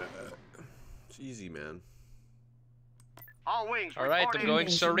 It's easy, man. All wings All right, I'm reporting. going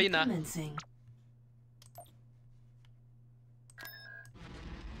Invasion Serena. commencing.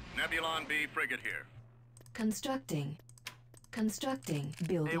 Nebulon B frigate here. Constructing. Constructing.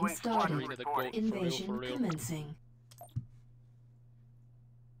 Building A-wing started. squadron Serena the reporting. goat. For real, Invasion for real. commencing.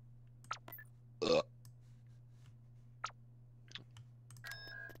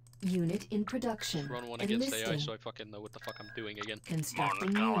 Unit in production. Run one against AI Enlisting. so I fucking know what the fuck I'm doing again.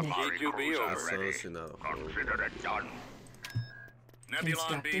 Constructing Mon unit. calamari G2B cruiser over. That's ready. honestly not a whole Consider it done. Nebulon B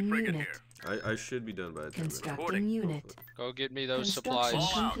Constructing frigate unit. here. I should be done by the time. Constructing unit. Go get me those Construction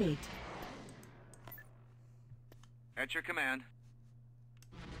supplies. All out. complete. At your command.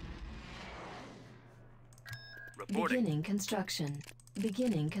 Reporting. Beginning construction.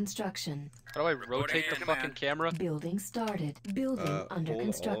 Beginning construction. How do I rotate the in, fucking command. camera? Building started. Building under hold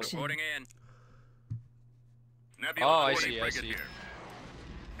construction. Reporting in. Nebulon Oh, I frigate see, I see. here.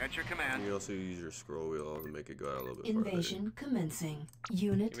 At your And command. you also use your scroll wheel to make it go out a little bit farther. Invasion commencing.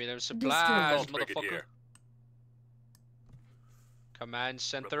 Unit Give me them supplies, destroyed. Frigate motherfucker. here. Command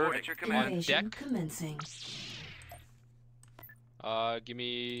center Report at your command. on Invasion deck. commencing. Give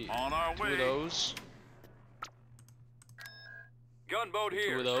me On our 2 way. of those. Gunboat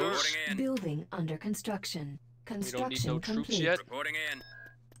here. of those. Reporting in. Building under construction. We don't need Construction no troops complete. yet. Reporting in.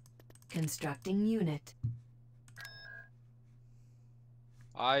 Constructing unit.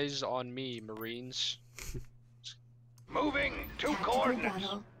 Eyes on me, Marines. Moving to Tactical coordinates.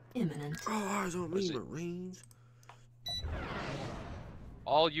 battle imminent. Oh, eyes on Was me, it- Marines.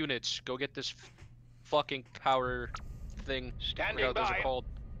 All units, go get this fucking power thing. Standing What those are by. called.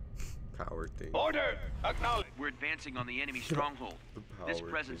 Power thing. Order. Acknowledged. We're advancing on the enemy stronghold. The This power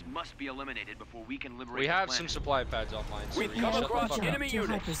presence thing. must be eliminated before we can liberate We the have some planet. supply pads online, so We've we come shut the across fuck Jump up. enemy to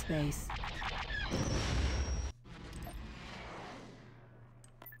units. hyperspace.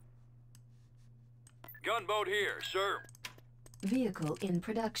 Gunboat here, sir. Vehicle in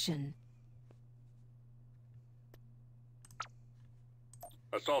production.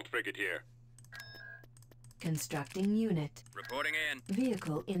 Assault frigate here. Constructing unit. Reporting in.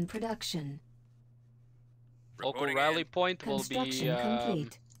 Vehicle in production. Local Reporting rally in. point will Construction be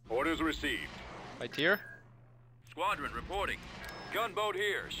complete. Orders received. right here. Squadron reporting. Gunboat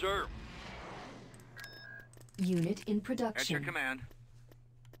here, sir. Unit in At your production. command.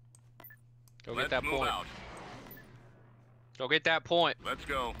 Go Let's get that move point. out. Go get that point. Let's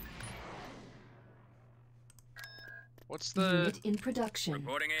go. What's the? Unit in production.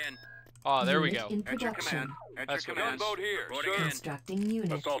 Reporting in. Oh, there we Unit go. in At your production. command. At That's your what it command. is. Gunboat here, Reporting sir. Constructing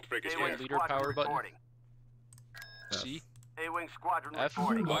unit. Assault frigate Hit here. the leader power button. C. A-wing squadron F.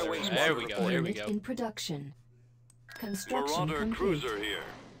 Unit Y-wing in- There we go. There we Unit go. in production. Construction Marauder complete. cruiser here.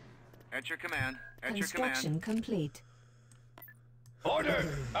 At your command. At your command. Construction complete.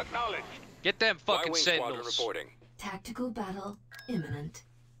 Order. Acknowledged. Get them fucking Y-wing squadron sentinels. reporting. Tactical battle imminent.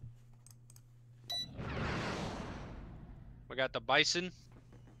 We got the bison.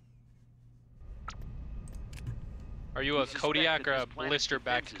 Are you We a suspect Kodiak that or this a planet's blister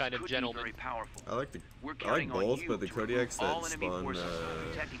back defenses kind of could be gentleman? very powerful. I like the We're I like counting on both, you but the to remove Kodiaks that all enemy spawn forces from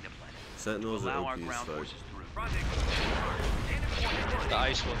protecting the planet. Sentinels Allow are our OP as ground fuck. forces through. The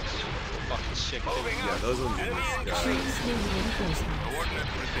ice ones. Fucking sick. Moving Yeah, out. those ones are Enemy just Choose new reinforcements.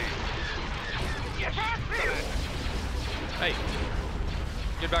 Coordinates received. Yes, sir. Hey.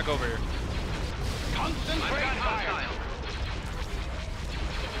 Get back over here. Concentrate fire.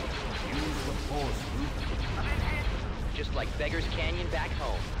 Just like Beggar's Canyon back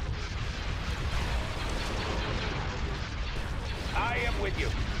home. I am with you.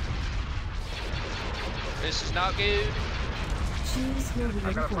 This is not good. Choose your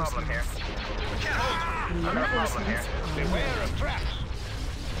reinforcements. Reinforcements on the way. Beware of traps.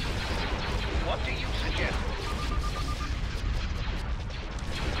 What do you suggest?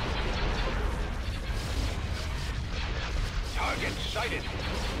 Target sighted.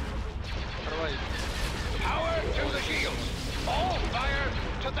 How do I? Power to the shields. All fire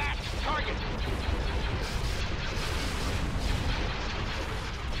to that target.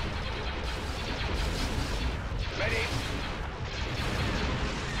 Ready?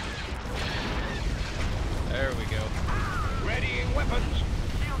 There we go. Readying weapons.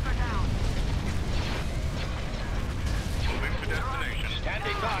 Moving to destination.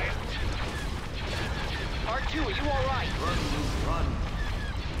 Standing by. R2, are you alright? Run.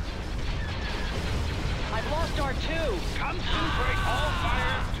 I've lost R2! Concentrate all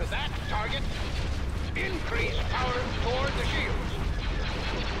fire to that target. Increase power toward the shields.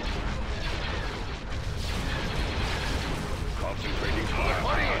 Concentrating fire.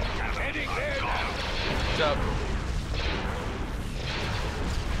 Orient. Heading there now. What's up?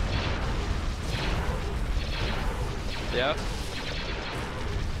 Yeah?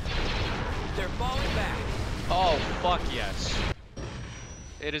 They're falling back. Oh, fuck yes.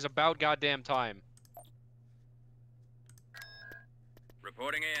 It is about goddamn time.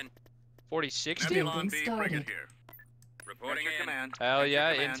 Reporting in. 4060? Building B started. frigate here. Reporting in. Command. Hell At your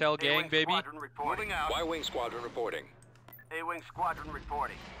yeah, command. Intel gang, baby. Moving out. Y-wing squadron reporting. A-wing squadron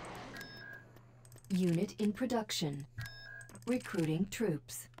reporting. Unit in production. Recruiting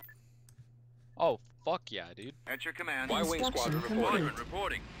troops. Oh, fuck yeah, dude. At your command. Y-wing squadron reporting. complete.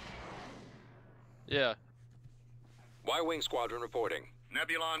 Reporting. Yeah. Y-wing squadron reporting.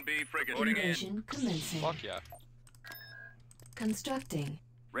 Nebulon B frigate reporting in. Invasion commencing. Fuck yeah. Constructing.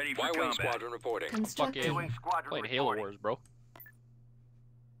 Ready for Y-wing squadron reporting. Constructing. Fucking A-wing squadron playing Halo reporting. Wars, bro.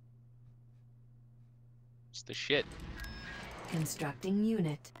 It's the shit. Constructing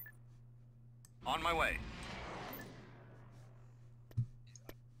unit. On my way.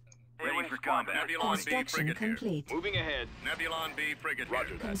 A-wing Ready for squadron combat. Nebulon B Construction frigate here. complete. Moving ahead. Nebulon B frigate here.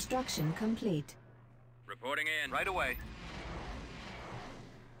 Roger Construction complete. Reporting in. Right away.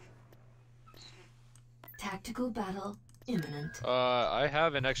 Tactical battle imminent. I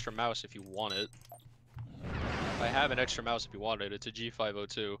have an extra mouse if you want it. I have an extra mouse if you want it. It's a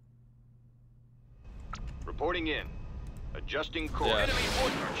G502. Reporting in. Adjusting course. Yeah. Enemy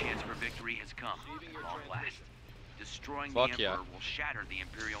force. Our chance for victory has come. At long last. Destroying Fuck the yeah. Emperor will shatter the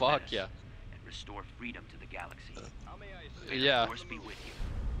Imperial Fuck menace yeah. and restore freedom to the galaxy. May the Yeah. Force be with you.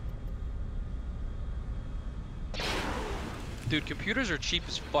 Dude, computers are cheap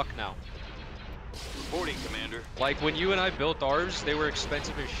as fuck now. Reporting, Commander. Like, when you and I built ours, they were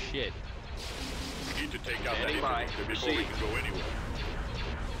expensive as shit. We need to take out that Standing by. infrastructure before we Proceed. can go anywhere.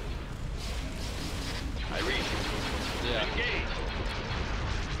 I read you. Yeah. Engage.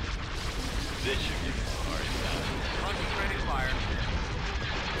 This should give you a hard time. Concentrating fire.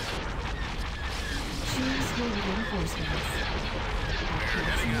 Choose your reinforcements. We're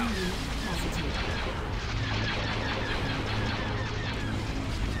heading out. Capacity.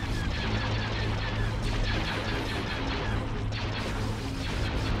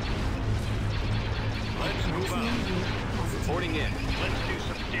 Let's move out. Reporting in. Let's do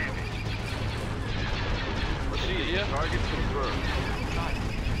some damage. Proceed. Target confirmed.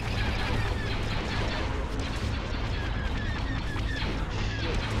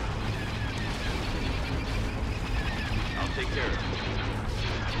 I'll take care of it.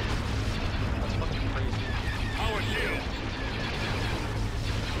 That's fucking crazy. Power shield.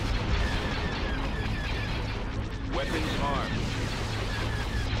 Weapons armed.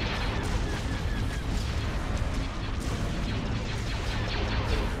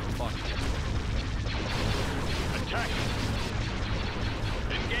 Fuck. Attack.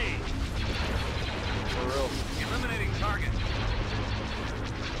 Engage. For real. Eliminating target.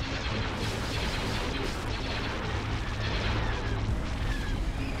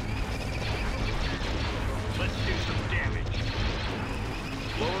 Let's do some damage.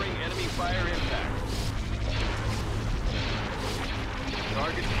 Lowering enemy fire impact.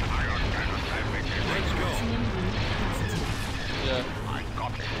 Target. Let's go. Yeah. I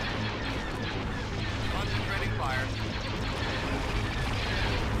got it. Concentrating fire.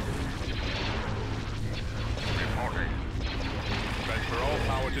 Reporting. Transfer all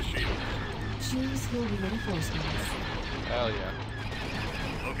power to shield. Choose your reinforcements. Hell yeah.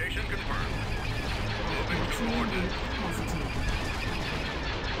 Location confirmed. Moving to Maximum coordinates. capacity.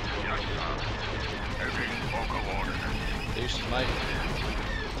 Yes, sir. Every local order. Deuce is mighty.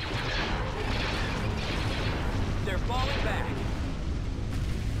 They're falling back.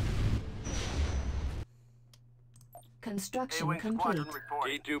 Construction A-Wing complete. squadron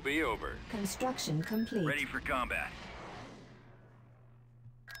reporting. G2B over. Construction complete. Ready for combat.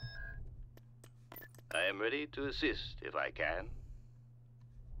 I am ready to assist if I can.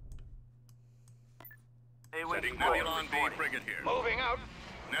 A-Wing Setting squadron Nebulon B reporting. frigate here. Moving out.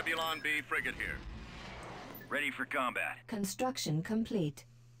 Nebulon B frigate here. Ready for combat. Construction complete.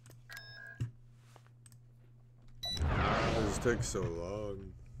 This takes so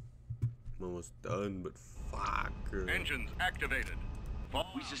long. I'm almost done, but fuck. Engines activated.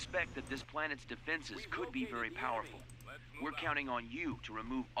 We suspect that this planet's defenses could be very powerful. We're counting on you to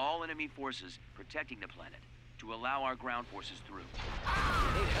remove all enemy forces protecting the planet, to allow our ground forces through.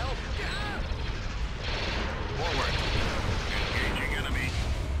 Need help? Forward. Engaging enemy.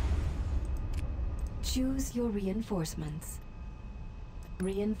 Choose your reinforcements.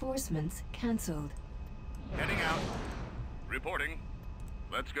 Reinforcements cancelled. Heading out. Reporting.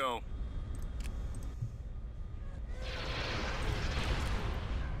 Let's go.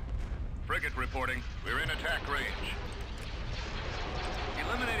 Frigate reporting. We're in attack range.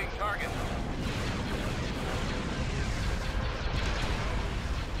 Eliminating target.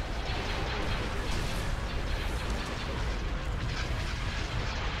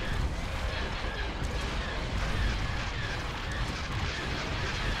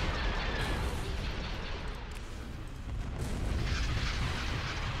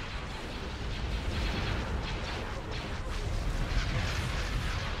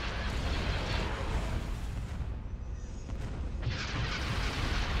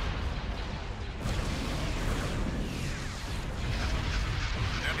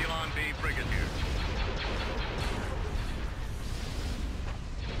 Nebulon B frigate here.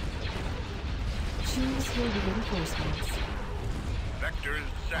 Choose your reinforcements. Vectors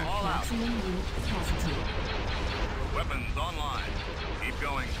set. All out. Maximum unit capacity. Weapons online. Keep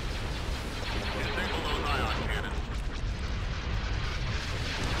going. Disable those ion cannons.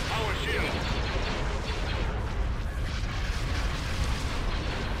 Power shield.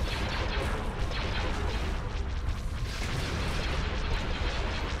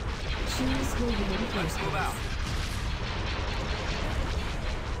 Choose your Let's move reinforcements. out.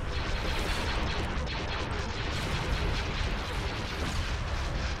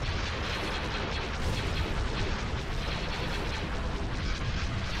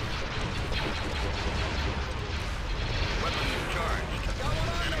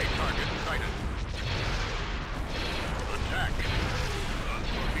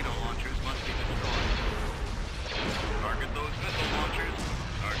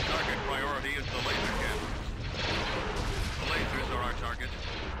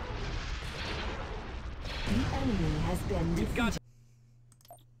 has been defeated.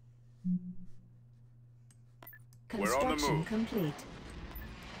 We're on the Construction move. complete.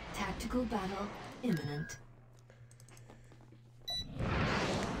 Tactical battle imminent.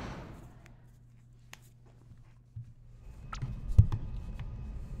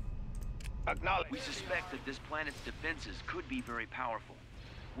 Acknowledge. We suspect that this planet's defenses could be very powerful.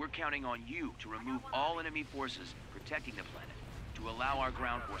 We're counting on you to remove all enemy forces protecting the planet, to allow our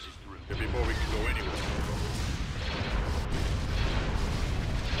ground forces through. Before we can go anywhere.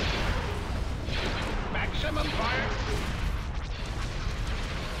 Maximum fire.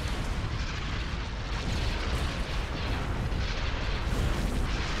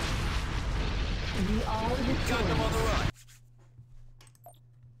 We are victorious. Got them on the run.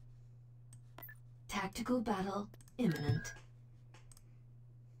 Tactical battle imminent.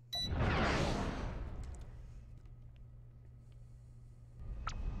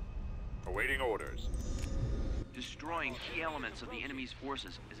 Awaiting orders. Destroying key elements of the enemy's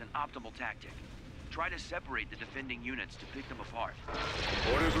forces is an optimal tactic. Try to separate the defending units to pick them apart.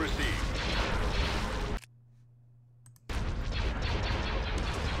 Orders received. The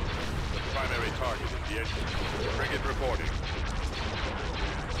primary target is the engine. Frigate reporting.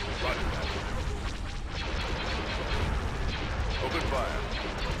 Roger that. Open fire.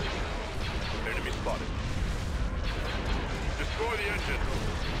 Enemy spotted. Destroy the engine.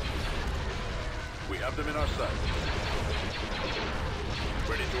 We have them in our sight.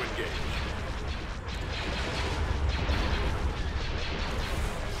 Ready to engage.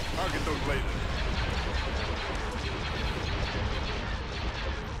 Target those lasers.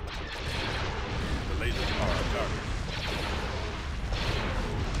 The lasers are our target.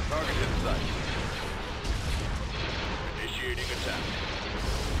 Target in sight. Initiating attack.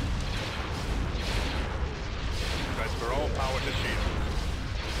 Transfer all power to shields.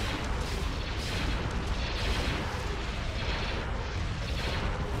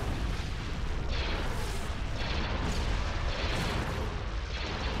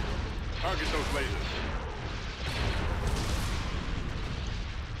 Target those lasers.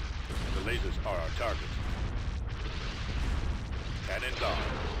 The lasers are our target. Cannons on.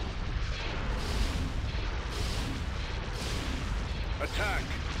 Attack!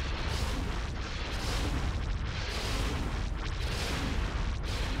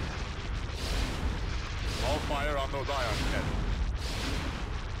 All fire on those ion cannons.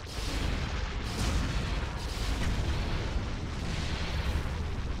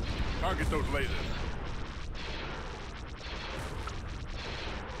 Target those lasers.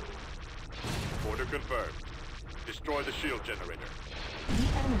 Order confirmed. Destroy the shield generator.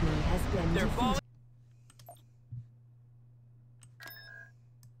 The enemy has been They're defeated. falling.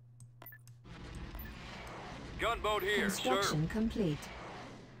 Gunboat here, sir. Construction complete.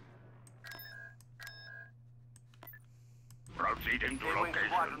 Proceeding to A-Wing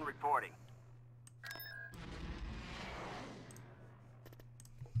squadron reporting.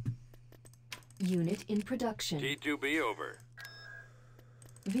 Unit in production. T2B over.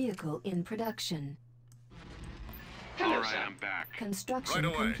 Vehicle in production. Hello, All right, sir. I'm back. Construction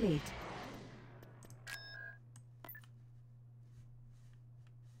Right away. complete.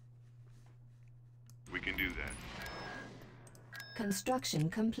 We can do that. Construction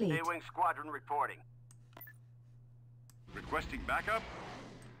complete. A-Wing squadron reporting. Requesting backup?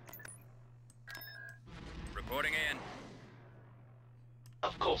 Reporting in.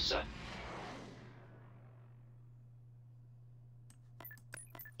 Of course, sir.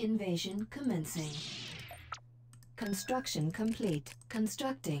 Invasion commencing. Construction complete.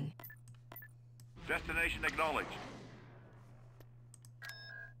 Constructing. Destination acknowledged.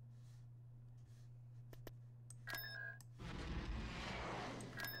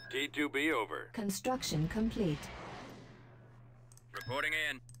 T2B over. Construction complete. Reporting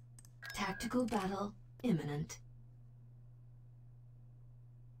in. Tactical battle imminent.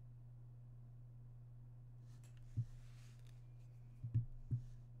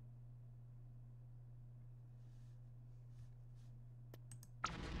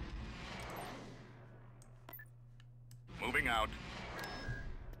 Moving out.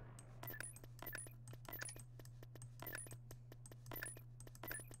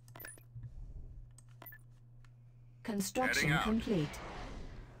 Construction Heading out. complete.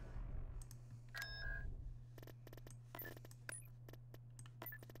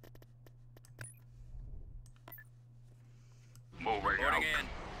 Moving Reporting out. in.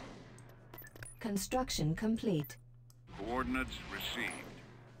 Construction complete. Coordinates received.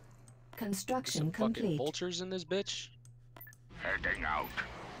 Construction Some fucking complete. vultures in this bitch. Heading out.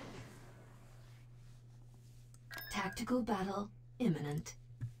 Tactical battle imminent.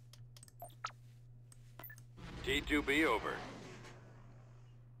 T2B over.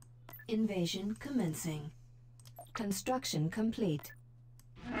 Invasion commencing. Construction complete.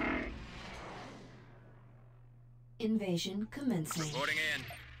 Invasion commencing. Reporting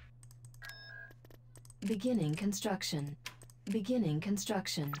in. Beginning construction. Beginning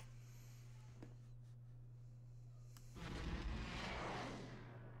construction.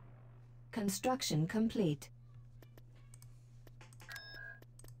 Construction complete.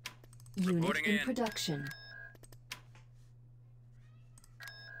 Unit Reporting in in. production.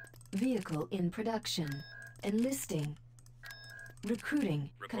 Vehicle in production. Enlisting. Recruiting.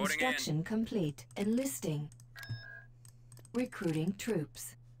 Reporting Construction complete. Enlisting. Recruiting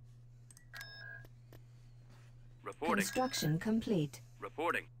troops. Reporting. Construction complete.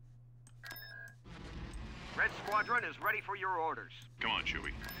 Reporting. Red Squadron is ready for your orders. Come on,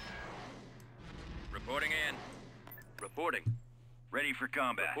 Chewie. Reporting in. Reporting. Ready for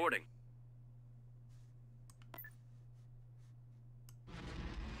combat. Reporting.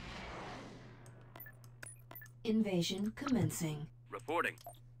 Invasion commencing. Reporting.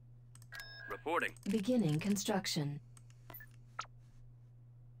 Reporting. Beginning construction.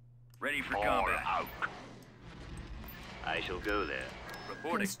 Ready for All combat. out. I shall go there.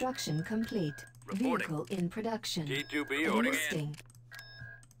 Reporting. Construction complete. Reporting. Vehicle in production. T2B over. Enlisting.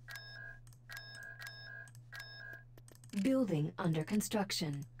 Building under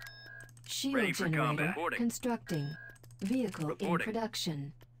construction. Shield Ready for generator combat. Reporting. constructing. Vehicle Reporting. in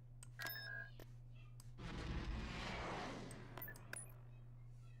production.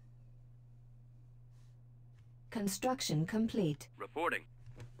 Construction complete. Reporting.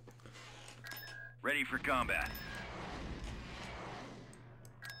 Ready for combat.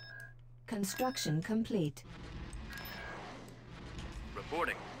 Construction complete.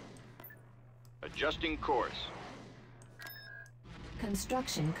 Reporting. Adjusting course.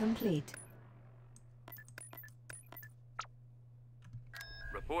 Construction complete.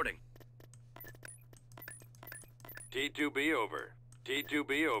 Reporting. T2B over.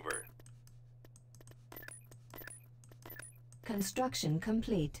 T2B over. Construction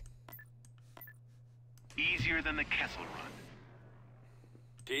complete. Easier than the Kessel Run.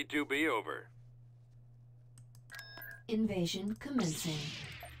 T2B over. Invasion commencing.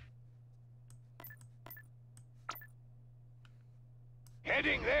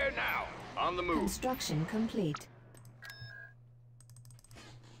 Heading there now. On the move. Construction complete.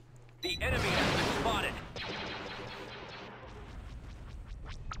 The enemy has been spotted.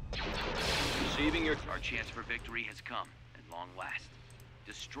 Receiving your... Our chance for victory has come, at long last.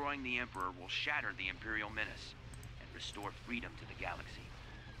 Destroying the Emperor will shatter the Imperial menace and restore freedom to the galaxy.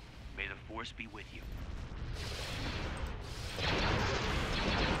 May the Force be with you.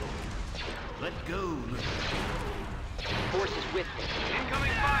 Let go. Force is with me.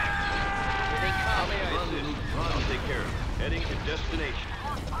 Incoming fire. Here they come. Run. I'll take care of it. Heading to destination.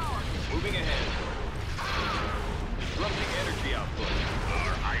 Moving ahead. Disrupting energy output.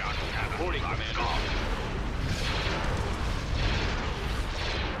 Our ion cannon. Reporting, Commander.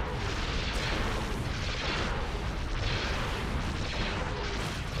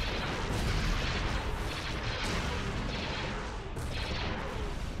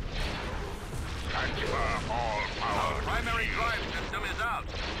 Transfer all power. Our primary drive system is out.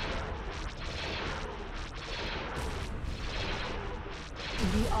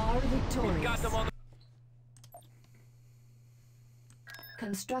 We are victorious. Got them on the...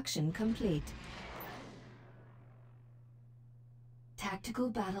 Construction complete. Tactical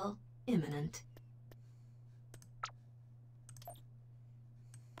battle imminent.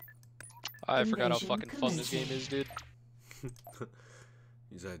 I forgot how Invasion fucking fun this game commencing. is, dude.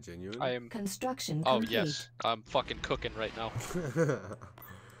 Is that genuine? I am. Construction Oh complete. yes, I'm fucking cooking right now.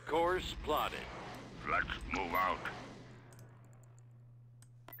 Course plotted. Let's move out.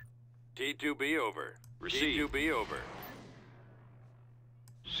 T2B over. Receive. T2B over.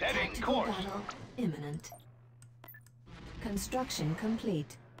 Setting Tactical course. battle imminent. Construction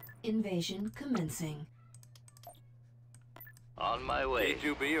complete. Invasion commencing. On my way.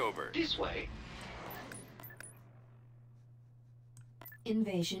 T2B over. This way.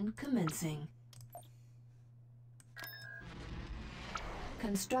 Invasion commencing.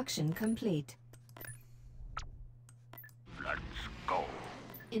 Construction complete. Let's go.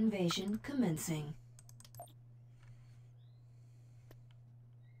 Invasion commencing.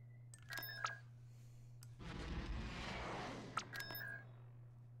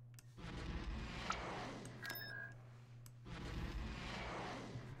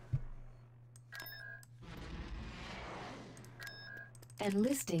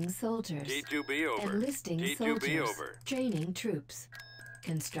 Enlisting soldiers. T2B over. Enlisting T2B soldiers. over. Training troops.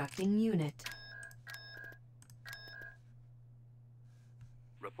 Constructing unit.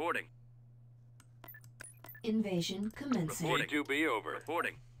 Reporting. Invasion commencing. T2B over.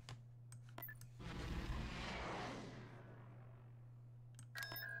 Reporting.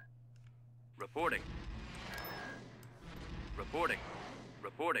 Reporting. Reporting.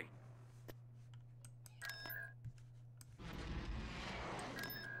 Reporting.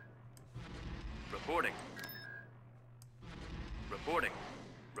 Reporting. Reporting.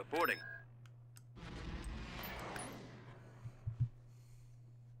 Reporting.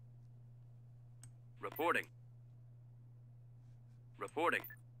 Reporting. Reporting.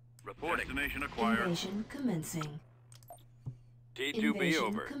 Reporting. Destination acquired. Invasion commencing. T2B Invasion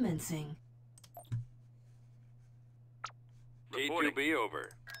over. commencing. T2B over.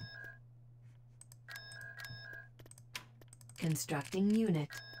 Constructing unit.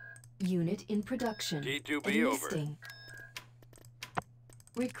 Unit in production. T2B over. Enlisting.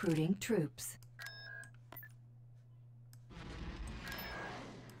 Recruiting troops.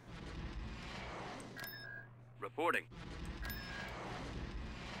 Reporting.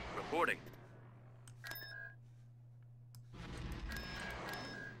 Reporting.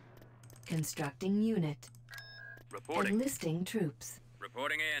 Constructing unit. Reporting. Enlisting troops.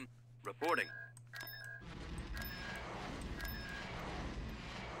 Reporting in. Reporting.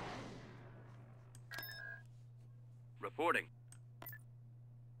 Reporting.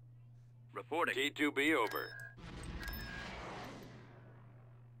 Reporting. T2B over.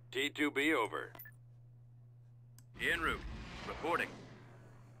 T2B over. En route. Reporting.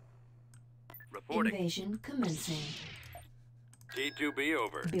 Reporting. Invasion commencing. T2B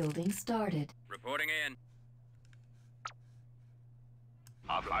over. Building started. Reporting in.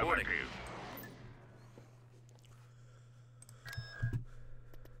 Affirmative.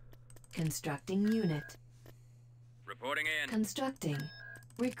 Constructing unit. Reporting in. Constructing.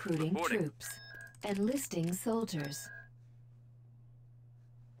 Recruiting Reporting. troops. Enlisting soldiers.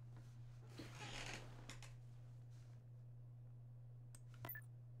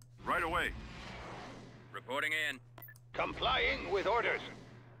 Right away. Reporting in. Complying with orders.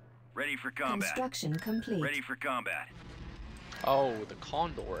 Ready for combat. Construction complete. Ready for combat. Oh, the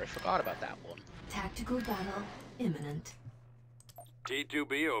Condor. I forgot about that one. Tactical battle imminent.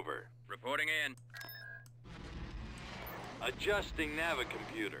 T2B over. Reporting in. Adjusting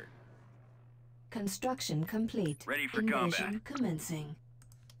Navicomputer. Construction complete. Ready for Invasion combat. commencing.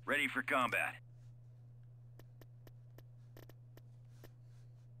 Ready for combat.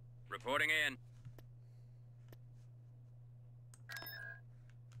 Reporting in.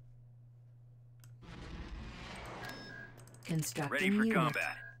 Constructing Ready for unit.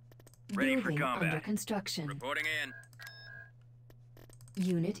 combat. Ready for Building combat. under construction. Reporting in.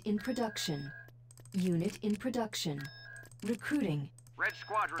 Unit in production. Unit in production. Recruiting. Red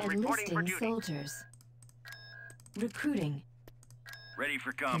Squadron reporting for Enlisting duty. soldiers. Recruiting. Ready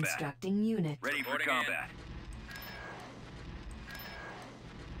for combat. Constructing unit. Ready for Reporting combat.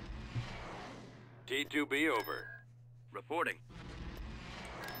 T2B over. Reporting.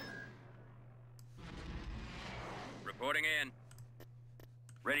 Reporting in.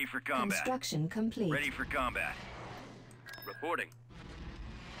 Ready for combat. Construction complete. Ready for combat. Reporting.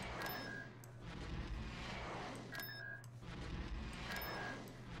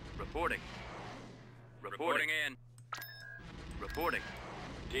 Reporting. Reporting in. Reporting.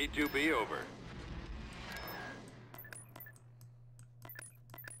 T2B over.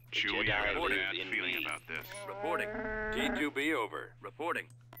 Chewie, Jedi I got a live bad in feeling me. about this. Reporting. T2B over. Reporting.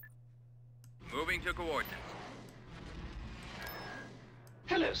 Moving to coordinates.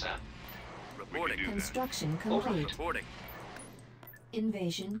 Hello, sir. Reporting. do that. Construction complete. Reporting.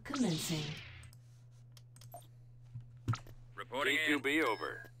 Invasion commencing. Reporting T2B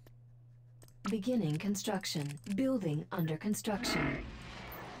over. Beginning construction. Building under construction.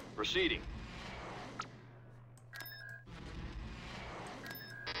 Proceeding.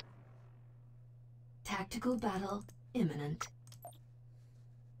 Tactical battle imminent.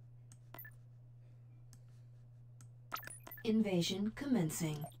 Invasion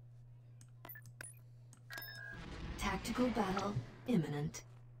commencing. Tactical battle imminent.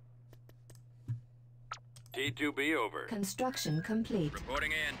 T2B over. Construction complete.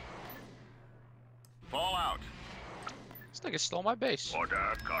 Reporting in. Fallout. This nigga stole my base.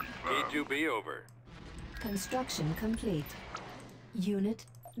 Order confirmed. T2B over. Construction complete. Unit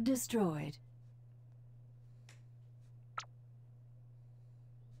destroyed.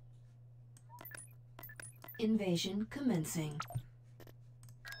 Invasion commencing.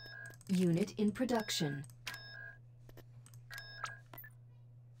 Unit in production.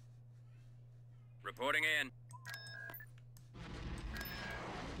 Reporting in.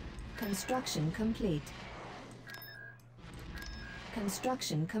 Construction complete.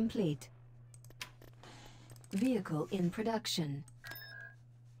 Construction complete. Vehicle in production.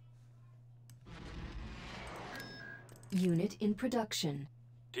 Unit in production.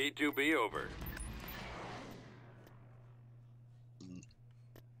 T2B over.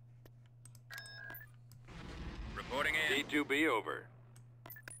 Reporting in. T2B over.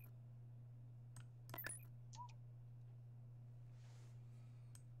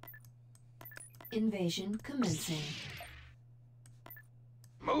 Invasion commencing.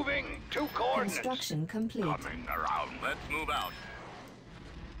 Moving to coordinates. Construction complete. Coming around. Let's move out.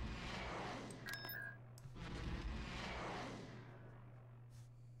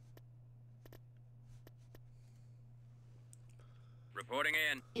 Reporting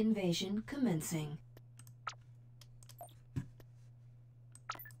in. Invasion commencing.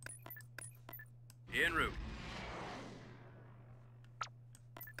 En route.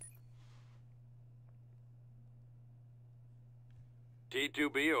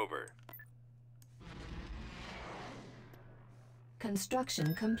 T2B over.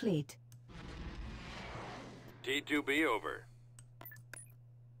 Construction complete. T2B over.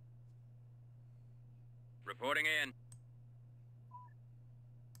 Reporting in.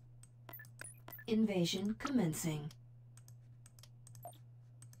 Invasion commencing.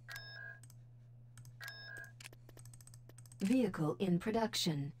 Vehicle in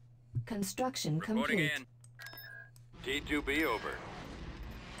production. Construction Reporting complete. in. T2B over.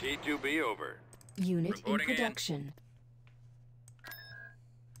 T2B over. Unit Reporting in in. production.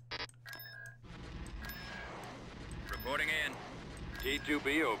 Reporting in.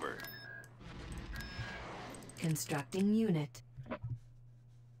 T2B over. Constructing unit.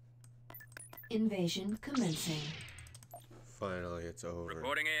 Invasion commencing. Finally, it's over.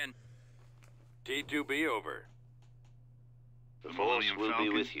 Reporting in. T2B over. The Force Millennium will be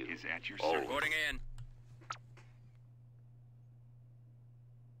Falcon with you. is at your Always. service. Reporting in.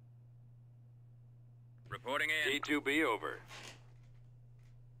 Reporting in. T2B over.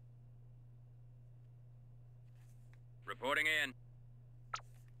 Reporting in.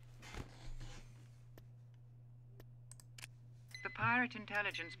 The pirate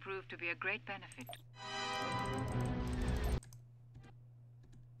intelligence proved to be a great benefit.